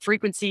me in low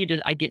frequency.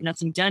 I get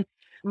nothing done.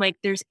 I'm like,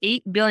 there's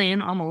 8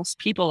 billion almost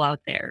people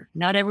out there.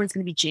 Not everyone's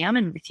going to be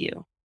jamming with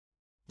you.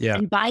 Yeah.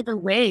 And by the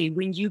way,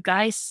 when you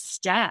guys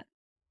step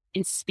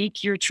and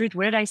speak your truth,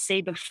 what did I say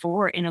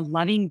before? In a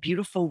loving,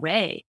 beautiful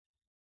way,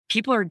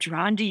 people are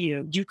drawn to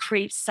you. You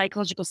create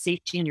psychological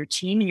safety in your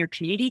team and your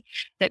community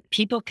that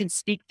people can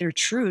speak their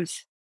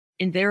truth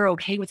and they're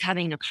okay with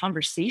having a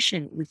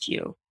conversation with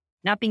you,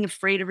 not being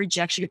afraid of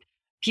rejection.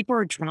 People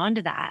are drawn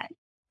to that.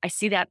 I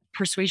see that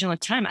persuasion all the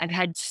time. I've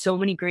had so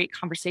many great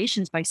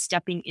conversations by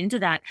stepping into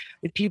that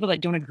with people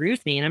that don't agree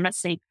with me. And I'm not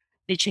saying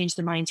they changed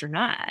their minds or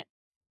not,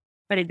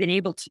 but I've been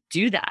able to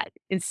do that.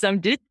 And some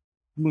did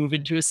move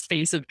into a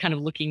space of kind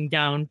of looking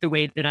down the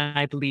way that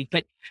I believe.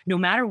 But no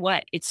matter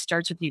what, it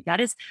starts with you.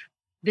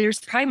 There's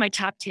probably my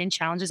top 10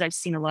 challenges. I've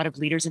seen a lot of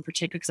leaders in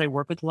particular, because I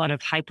work with a lot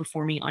of high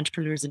performing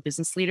entrepreneurs and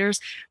business leaders,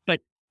 but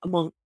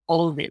among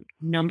all of them,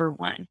 number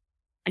one,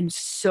 I'm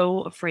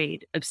so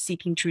afraid of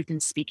seeking truth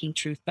and speaking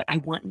truth, but I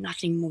want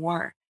nothing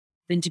more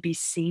than to be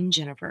seen,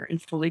 Jennifer,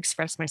 and fully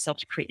express myself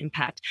to create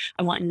impact.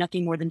 I want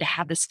nothing more than to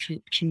have this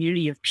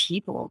community of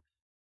people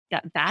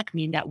that back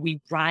me and that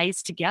we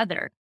rise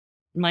together.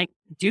 I'm like,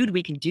 dude,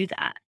 we can do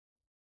that.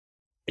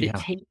 But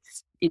Yeah.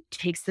 it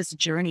takes this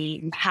journey.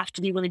 You have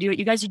to be willing to do it.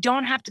 You guys, you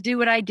don't have to do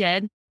what I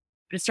did,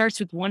 but it starts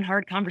with one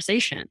hard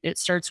conversation. It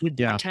starts with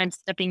time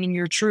stepping in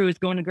your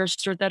truth, going to grocery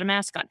store without a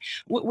mask on,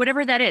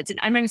 whatever that is. And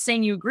I'm not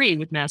saying you agree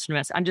with mask or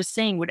mask. I'm just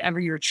saying whatever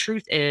your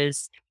truth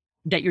is,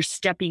 that you're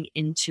stepping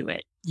into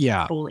it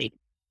fully.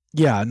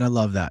 Yeah. And I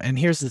love that. And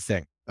here's the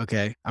thing.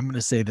 Okay. I'm going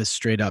to say this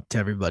straight up to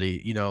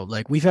everybody,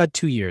 like we've had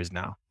 2 years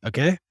now.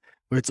 Okay.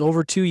 Where it's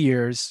over 2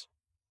 years.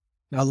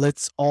 Now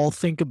let's all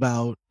think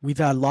about, we've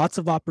had lots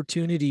of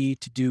opportunity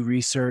to do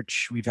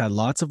research. We've had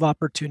lots of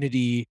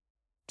opportunity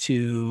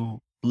to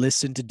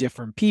listen to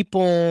different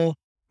people.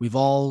 We've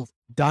all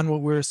done what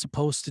we're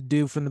supposed to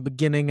do from the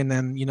beginning, and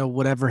then,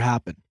 whatever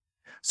happened.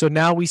 So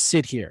now we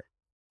sit here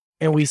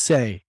and we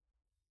say,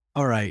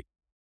 all right,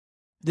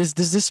 does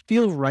this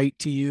feel right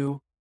to you?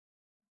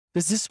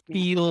 Does this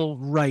feel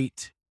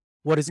right?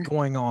 What is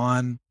going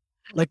on?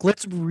 Like,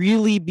 let's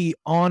really be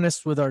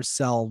honest with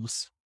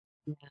ourselves.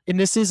 And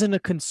this isn't a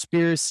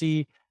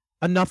conspiracy.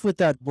 Enough with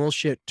that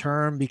bullshit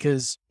term,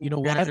 because you know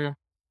what?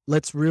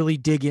 Let's really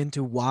dig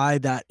into why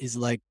that is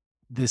like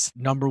this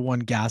number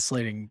one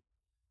gaslighting.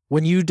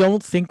 When you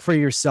don't think for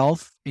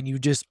yourself and you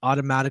just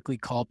automatically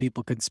call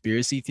people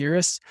conspiracy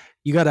theorists,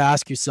 you got to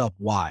ask yourself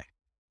why,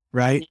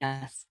 right?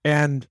 Yes.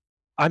 And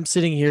I'm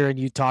sitting here and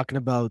you talking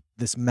about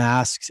this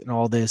masks and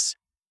all this.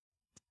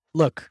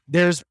 Look,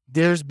 there's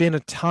been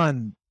a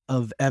ton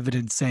of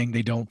evidence saying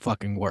they don't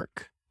fucking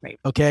work. Right.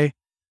 Okay.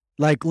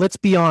 Like, let's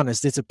be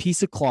honest. It's a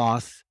piece of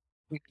cloth.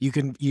 You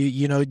can,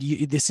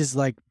 this is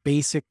like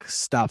basic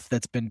stuff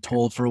that's been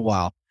told for a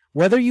while.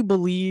 Whether you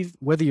believe,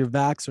 whether you're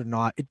vax or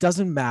not, it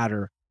doesn't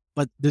matter.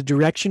 But the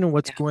direction of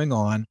what's going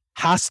on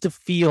has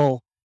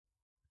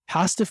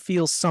to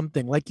feel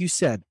something, like you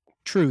said,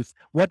 truth.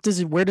 Where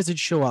does it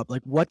show up?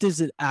 Like, what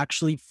does it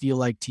actually feel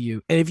like to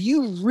you? And if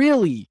you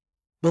really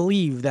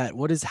believe that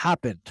what has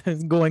happened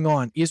and going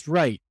on is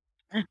right,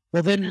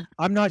 well, then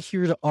I'm not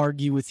here to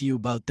argue with you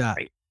about that.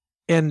 Right.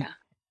 And,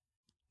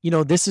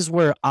 Yeah. this is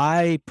where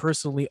I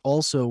personally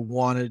also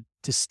wanted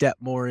to step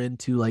more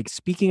into like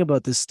speaking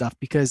about this stuff,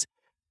 because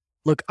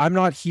look, I'm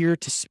not here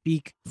to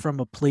speak from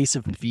a place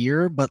of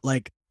fear, but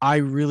like I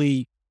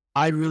really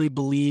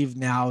believe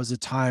now is a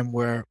time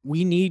where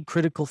we need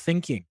critical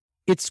thinking.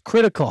 It's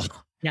critical.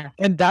 Yeah.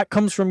 And that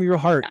comes from your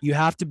heart. You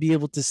have to be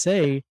able to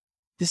say,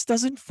 this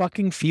doesn't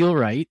fucking feel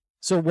right.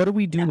 So what do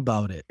we do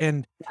about it?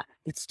 And Yeah.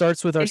 it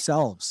starts with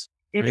ourselves,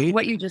 right?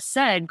 What you just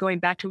said, going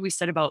back to what we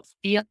said about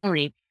feeling,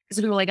 because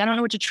people are like, I don't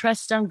know what to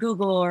trust on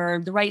Google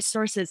or the right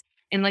sources.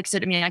 And like I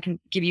said, I mean, I can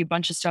give you a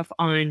bunch of stuff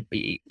on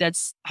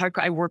that's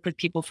hardcore. I work with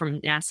people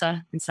from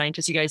NASA and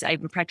scientists. You guys,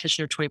 I'm a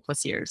practitioner 20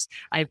 plus years.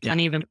 I have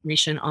plenty of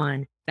information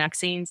on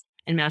vaccines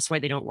and masks, why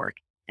they don't work.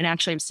 And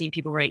actually, I'm seeing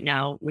people right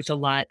now with a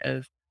lot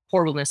of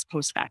horribleness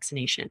post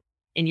vaccination.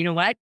 And you know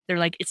what? They're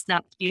like, it's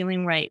not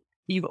feeling right.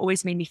 You've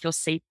always made me feel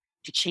safe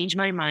to change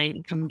my mind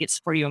and come and get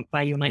support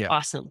by you. I'm like,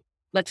 awesome.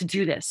 Let's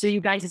do this. So you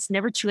guys, it's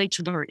never too late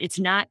to learn. It's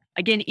not,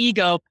 again,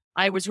 ego.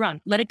 I was wrong.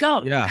 Let it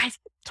go. Yeah, guys,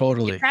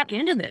 totally. get back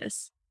into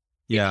this.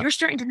 Yeah. If you're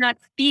starting to not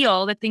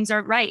feel that things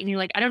aren't right and you're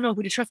like, I don't know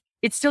who to trust.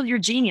 It's still your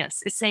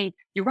genius. It's saying,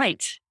 you're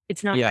right.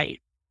 It's not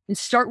right. And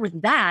start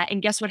with that.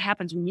 And guess what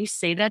happens when you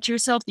say that to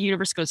yourself? The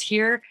universe goes,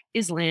 here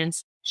is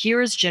Lance.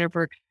 Here is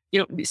Jennifer.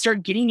 You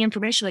start getting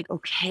information like,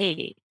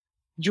 okay,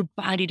 your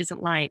body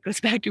doesn't lie. It goes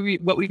back to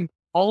what we've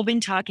all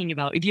been talking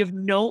about. If you have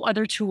no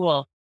other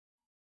tool,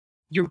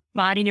 your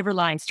body never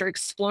lies. Start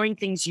exploring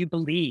things you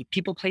believe,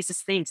 people,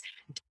 places, things.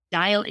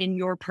 Dial in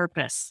your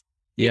purpose.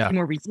 Yeah. Makes you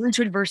more resilient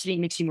to adversity. It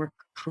makes you more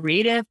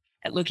creative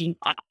at looking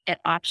at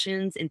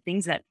options and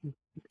things that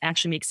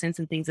actually make sense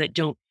and things that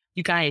don't.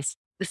 You guys,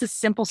 this is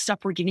simple stuff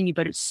we're giving you,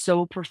 but it's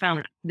so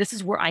profound. This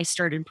is where I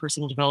started in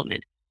personal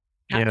development.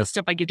 Half the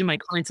stuff I give to my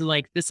clients is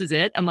like, this is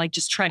it. I'm like,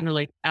 just trying to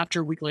like,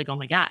 after a week, like, oh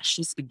my gosh,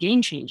 this is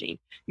game changing.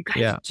 You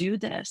guys do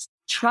this.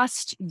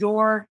 Trust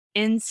your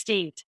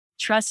instinct.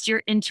 Trust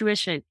your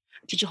intuition.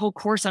 Teach a whole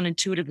course on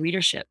intuitive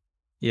leadership.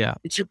 Yeah.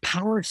 It's your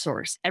power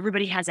source.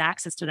 Everybody has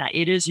access to that.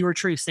 It is your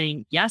truth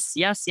saying yes,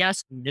 yes,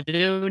 yes,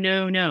 no,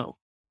 no, no.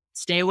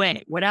 Stay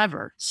away,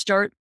 whatever.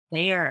 Start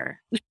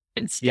there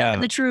and step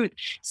in the truth.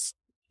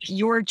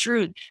 Your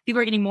truth.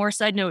 People are getting more,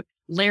 side note,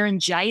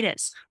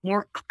 laryngitis,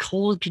 more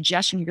cold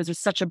congestion because there's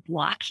such a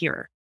block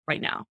here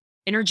right now.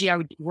 Energy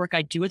work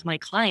I do with my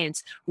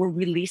clients, we're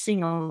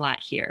releasing a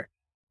lot here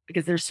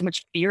because there's so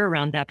much fear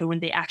around that. But when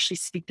they actually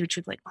speak their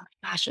truth, like, oh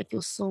my gosh, I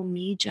feel so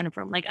me,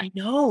 Jennifer. I'm like, I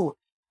know.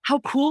 How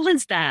cool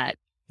is that?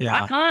 Yeah.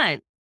 Rock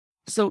on.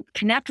 So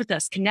connect with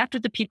us. Connect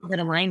with the people that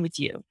align with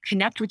you.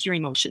 Connect with your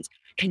emotions.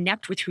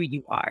 Connect with who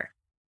you are.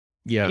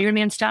 Yeah. You're going to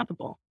be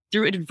unstoppable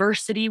through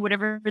adversity,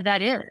 whatever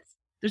that is.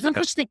 There's no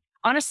such thing.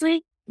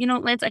 Honestly,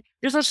 Lance,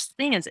 there's no such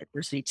thing as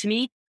adversity. To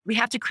me, we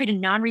have to create a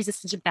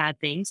non-resistance to bad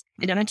things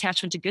and an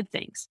attachment to good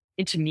things.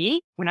 And to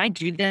me, when I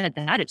do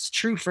that is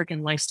true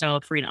freaking lifestyle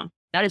of freedom.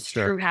 That is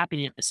true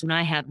happiness. When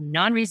I have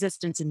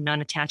non-resistance and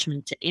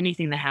non-attachment to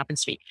anything that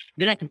happens to me,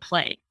 then I can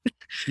play.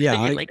 Yeah.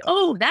 Like,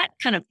 oh, that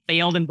kind of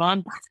failed and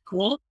bombed. That's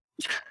cool.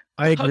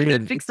 I agree. How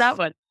to fix that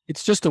one?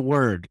 It's just a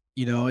word,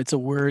 it's a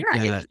word.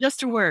 It's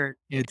just a word.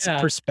 It's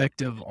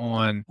perspective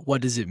on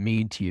what does it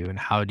mean to you and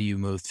how do you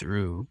move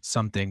through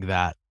something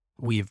that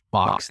we've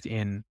boxed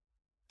in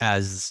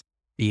as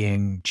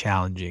being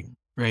challenging,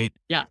 right?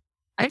 Yeah.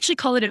 I actually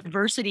call it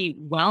adversity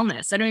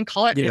wellness. I don't even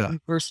call it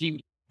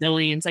adversity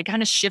resilience. I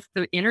kind of shift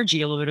the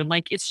energy a little bit. I'm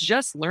like, it's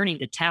just learning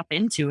to tap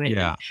into it.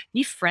 Yeah.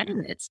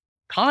 Befriend it.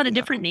 Call it a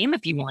different name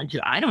if you want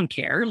to. I don't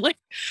care.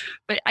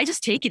 But I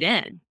just take it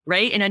in,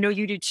 right? And I know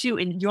you do too.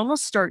 And you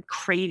almost start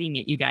craving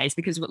it, you guys,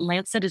 because what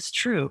Lance said is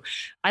true.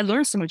 I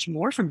learned so much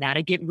more from that.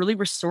 I get really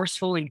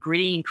resourceful and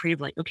gritty and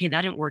creative. Like, okay,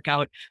 that didn't work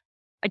out.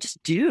 I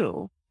just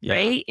do,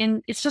 right?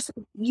 And it's just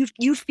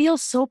you feel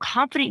so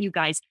confident, you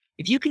guys.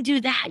 If you can do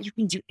that, you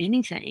can do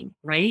anything,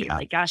 right? Yeah.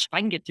 Like, gosh, if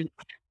I can get through,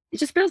 it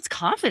just builds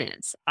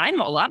confidence.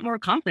 I'm a lot more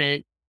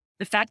confident.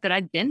 The fact that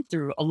I've been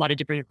through a lot of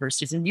different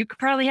adversities, and you could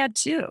probably have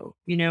too,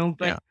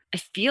 but I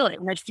feel it,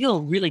 and I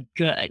feel really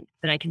good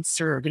that I can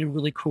serve in a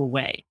really cool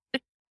way.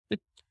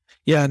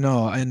 Yeah,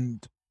 no,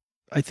 and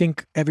I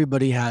think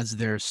everybody has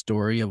their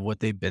story of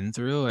what they've been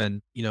through,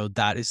 and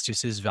that is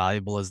just as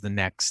valuable as the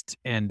next.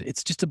 And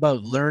it's just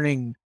about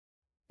learning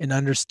and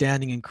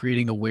understanding and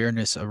creating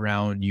awareness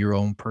around your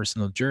own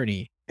personal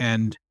journey.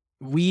 And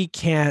we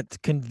can't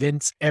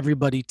convince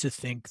everybody to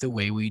think the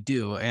way we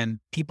do. And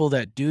people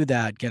that do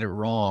that get it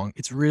wrong.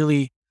 It's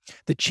really,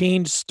 the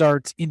change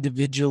starts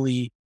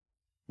individually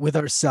with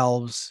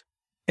ourselves.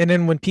 And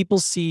then when people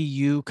see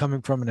you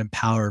coming from an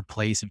empowered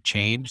place of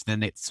change,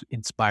 then it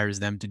inspires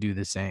them to do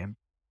the same.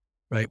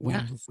 Right.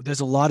 There's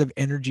a lot of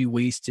energy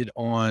wasted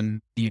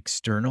on the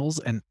externals.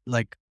 And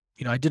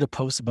I did a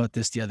post about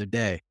this the other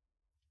day.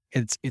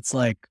 It's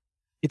like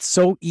it's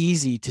so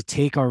easy to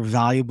take our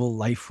valuable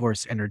life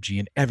force energy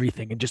and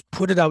everything and just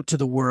put it out to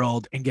the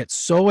world and get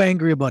so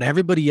angry about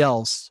everybody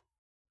else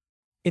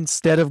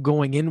instead of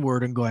going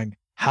inward and going,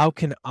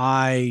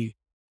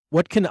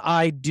 what can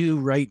I do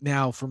right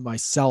now for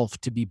myself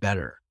to be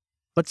better?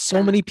 But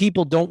so many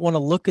people don't want to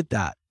look at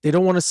that. They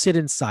don't want to sit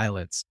in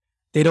silence.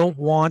 They don't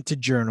want to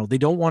journal. They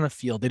don't want to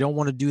feel. They don't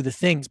want to do the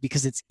things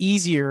because it's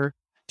easier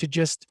to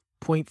just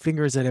point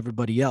fingers at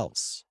everybody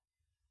else.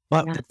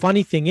 But the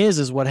funny thing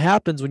is what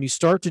happens when you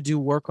start to do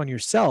work on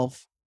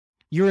yourself,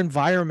 your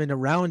environment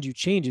around you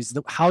changes.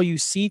 How you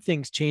see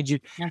things changes,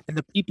 and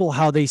the people,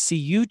 how they see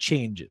you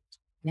changes.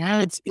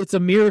 Yeah. It's a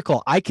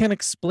miracle. I can't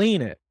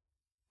explain it,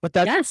 but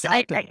that's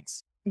what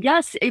happens.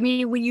 Yes. I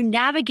mean, when you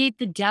navigate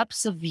the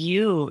depths of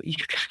you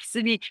guys,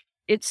 I mean,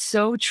 it's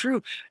so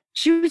true.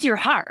 Choose your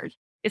heart.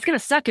 It's going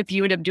to suck if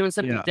you end up doing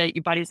something that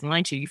your body doesn't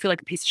like to. You feel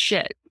like a piece of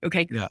shit.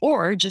 Okay. Yeah.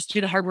 Or just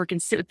do the hard work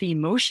and sit with the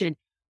emotion.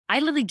 I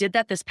literally did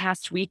that this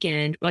past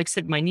weekend. Like I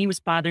said, my knee was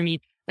bothering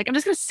me. Like, I'm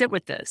just going to sit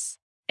with this.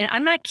 And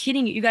I'm not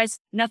kidding you guys,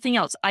 nothing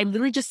else. I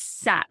literally just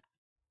sat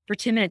for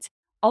 10 minutes.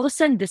 All of a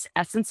sudden, this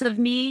essence of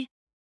me,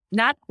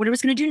 not what I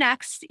was going to do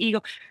next,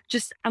 ego,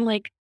 just, I'm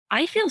like,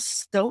 I feel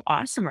so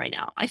awesome right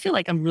now. I feel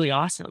like I'm really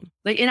awesome.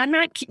 Like, and I'm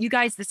not, you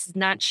guys, this is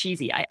not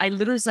cheesy. I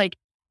literally was like,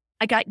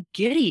 I got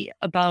giddy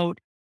about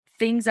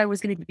things I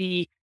was going to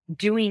be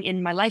doing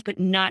in my life, but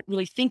not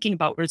really thinking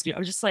about what I was doing. I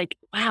was just like,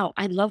 wow,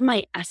 I love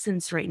my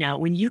essence right now.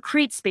 When you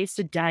create space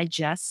to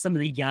digest some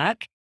of the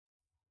yuck,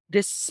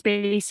 this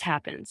space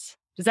happens.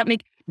 Does that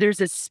make,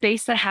 there's a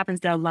space that happens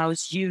that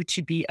allows you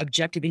to be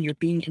objective in your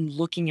being and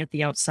looking at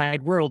the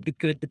outside world, the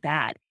good, the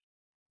bad,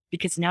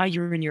 because now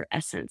you're in your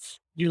essence.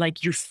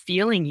 You're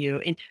feeling you,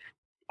 and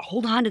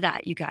hold on to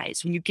that, you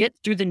guys. When you get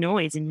through the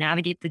noise and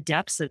navigate the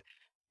depths of,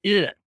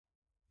 you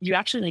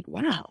actually like,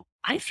 wow,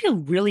 I feel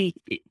really,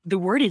 the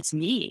word is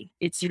me.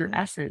 It's your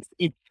essence.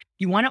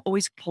 You want to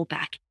always pull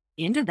back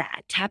into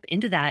that, tap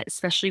into that,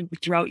 especially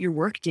throughout your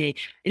workday.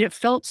 And it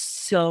felt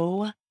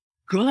so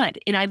good.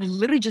 And I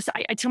literally just,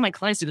 I tell my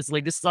clients, this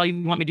like, this is all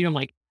you want me to do. I'm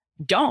like,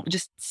 don't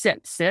just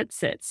sit.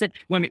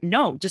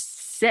 No,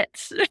 just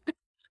sit.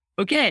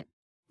 Okay.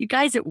 You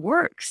guys, it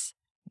works.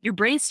 Your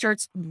brain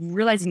starts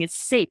realizing it's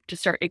safe to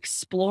start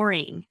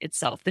exploring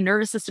itself. The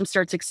nervous system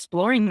starts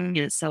exploring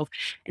itself,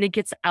 and it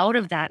gets out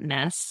of that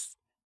mess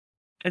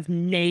of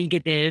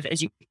negative,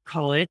 as you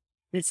call it.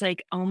 It's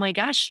like, oh my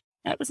gosh,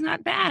 that was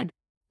not bad.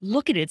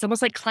 Look at it. It's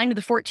almost like climbing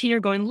to the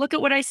 14er going, look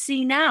at what I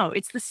see now.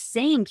 It's the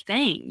same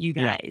thing, you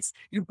guys.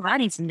 Yeah. Your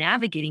body's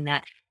navigating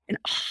that. And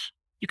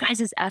you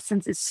guys'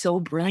 essence is so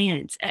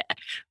brilliant.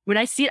 When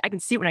I see it, I can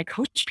see it when I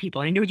coach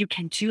people. And I know you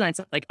can too. And it's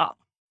like, oh,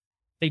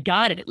 they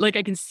got it. Like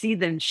I can see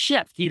them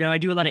shift. I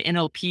do a lot of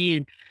NLP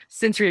and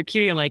sensory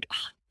acuity. I'm like,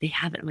 oh, they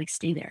have it. I'm like,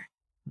 stay there.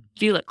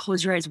 Feel it.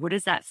 Close your eyes. What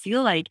does that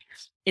feel like?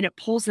 And it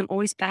pulls them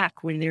always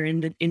back when they're in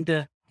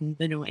the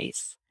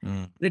noise.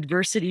 The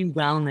adversity,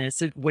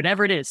 wellness,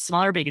 whatever it is,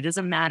 small or big, it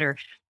doesn't matter.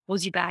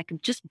 Pulls you back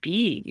and just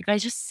be. You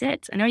guys just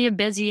sit. I know you're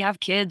busy, you have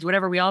kids,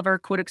 whatever. We all have our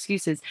quote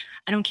excuses.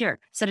 I don't care.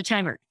 Set a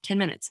timer, 10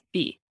 minutes.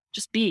 Be.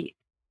 Just be.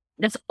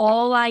 That's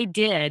all I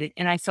did.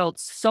 And I felt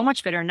so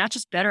much better. Not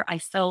just better, I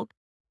felt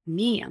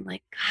me. I'm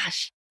like,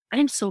 gosh,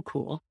 I'm so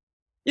cool.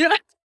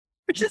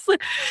 Just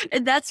like,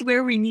 and that's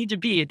where we need to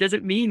be. It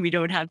doesn't mean we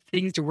don't have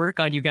things to work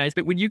on, you guys,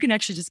 but when you can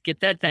actually just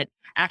get that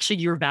actually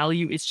your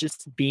value is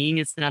just being,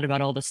 it's not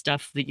about all the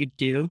stuff that you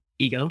do,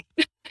 ego.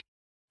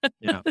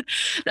 Yeah.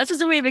 That's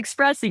just a way of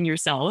expressing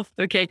yourself.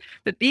 Okay.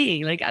 But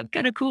being like, I'm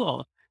kind of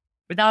cool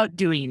without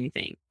doing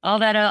anything. All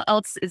that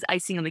else is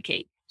icing on the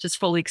cake, just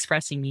fully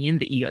expressing me in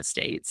the ego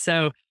state.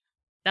 So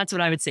that's what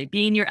I would say.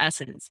 Be in your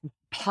essence.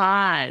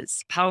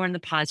 Pause, power in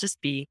the pause,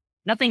 just be.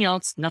 Nothing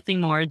else,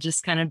 nothing more,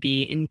 just kind of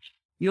be. And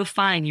you'll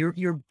find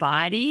your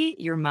body,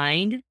 your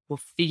mind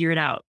will figure it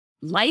out.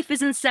 Life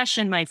is in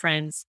session, my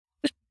friends.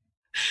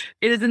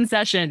 It is in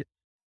session.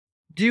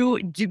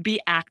 Do be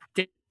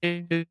active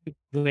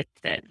with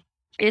it.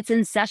 It's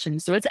in session.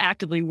 So it's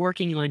actively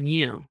working on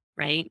you,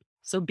 right?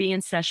 So be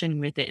in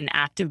session with it and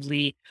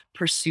actively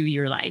pursue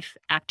your life,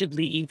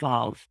 actively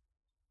evolve.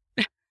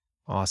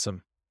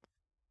 Awesome.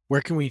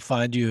 Where can we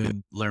find you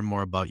and learn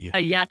more about you?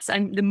 Yes,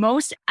 I'm the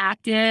most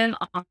active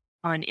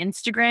on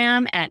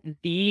Instagram at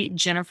the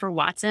Jennifer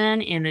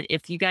Watson. And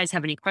if you guys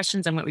have any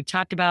questions on what we've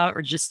talked about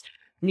or just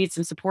need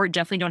some support,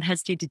 definitely don't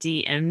hesitate to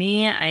DM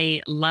me.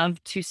 I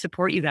love to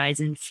support you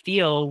guys and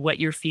feel what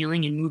you're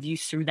feeling and move you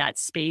through that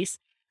space.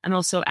 I'm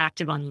also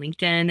active on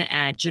LinkedIn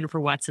at Jennifer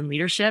Watson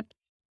Leadership.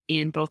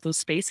 In both those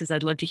spaces,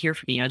 I'd love to hear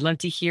from you. I'd love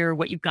to hear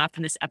what you got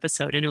from this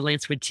episode. I know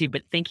Lance would too,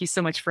 but thank you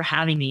so much for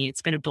having me.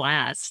 It's been a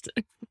blast.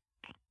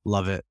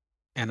 Love it.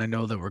 And I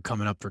know that we're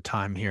coming up for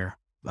time here,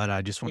 but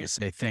I just want to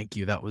say thank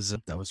you. That was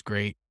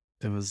great.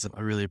 I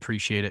really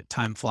appreciate it.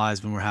 Time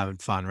flies when we're having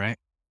fun, right?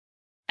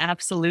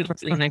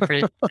 Absolutely.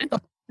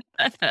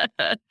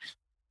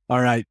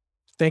 All right.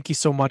 Thank you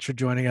so much for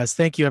joining us.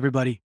 Thank you,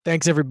 everybody.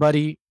 Thanks,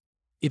 everybody.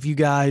 If you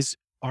guys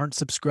aren't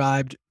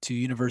subscribed to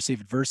University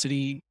of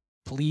Adversity,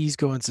 please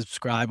go and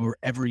subscribe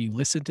wherever you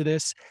listen to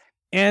this.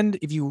 And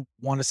if you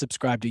want to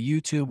subscribe to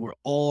YouTube, we're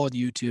all on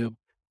YouTube,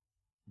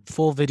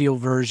 full video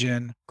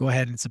version. Go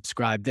ahead and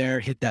subscribe there.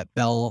 Hit that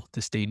bell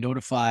to stay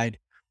notified.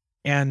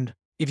 And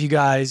if you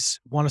guys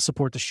want to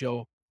support the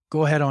show,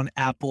 go ahead on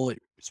Apple.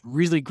 It's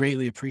really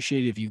greatly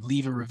appreciated if you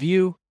leave a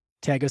review,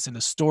 tag us in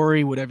a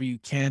story, whatever you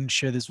can,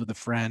 share this with a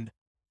friend.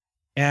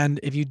 And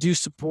if you do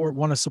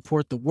want to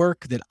support the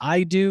work that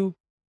I do,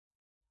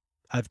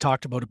 I've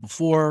talked about it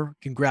before,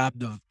 you can grab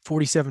the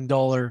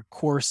 $47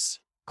 course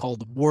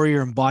called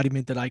Warrior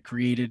Embodiment that I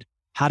created,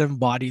 how to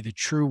embody the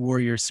true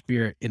warrior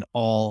spirit in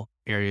all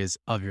areas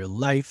of your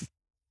life.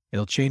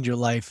 It'll change your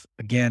life.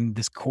 Again,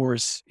 this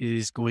course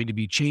is going to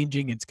be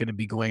changing. It's going to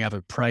be going up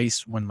a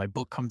price when my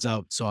book comes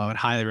out. So I would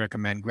highly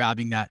recommend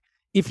grabbing that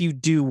if you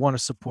do want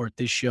to support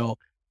this show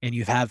and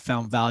you have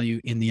found value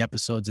in the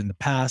episodes in the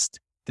past.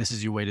 This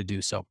is your way to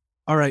do so.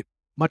 All right.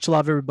 Much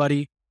love,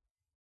 everybody.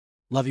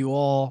 Love you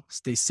all.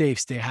 Stay safe,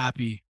 stay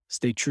happy,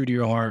 stay true to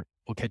your heart.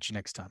 We'll catch you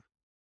next time.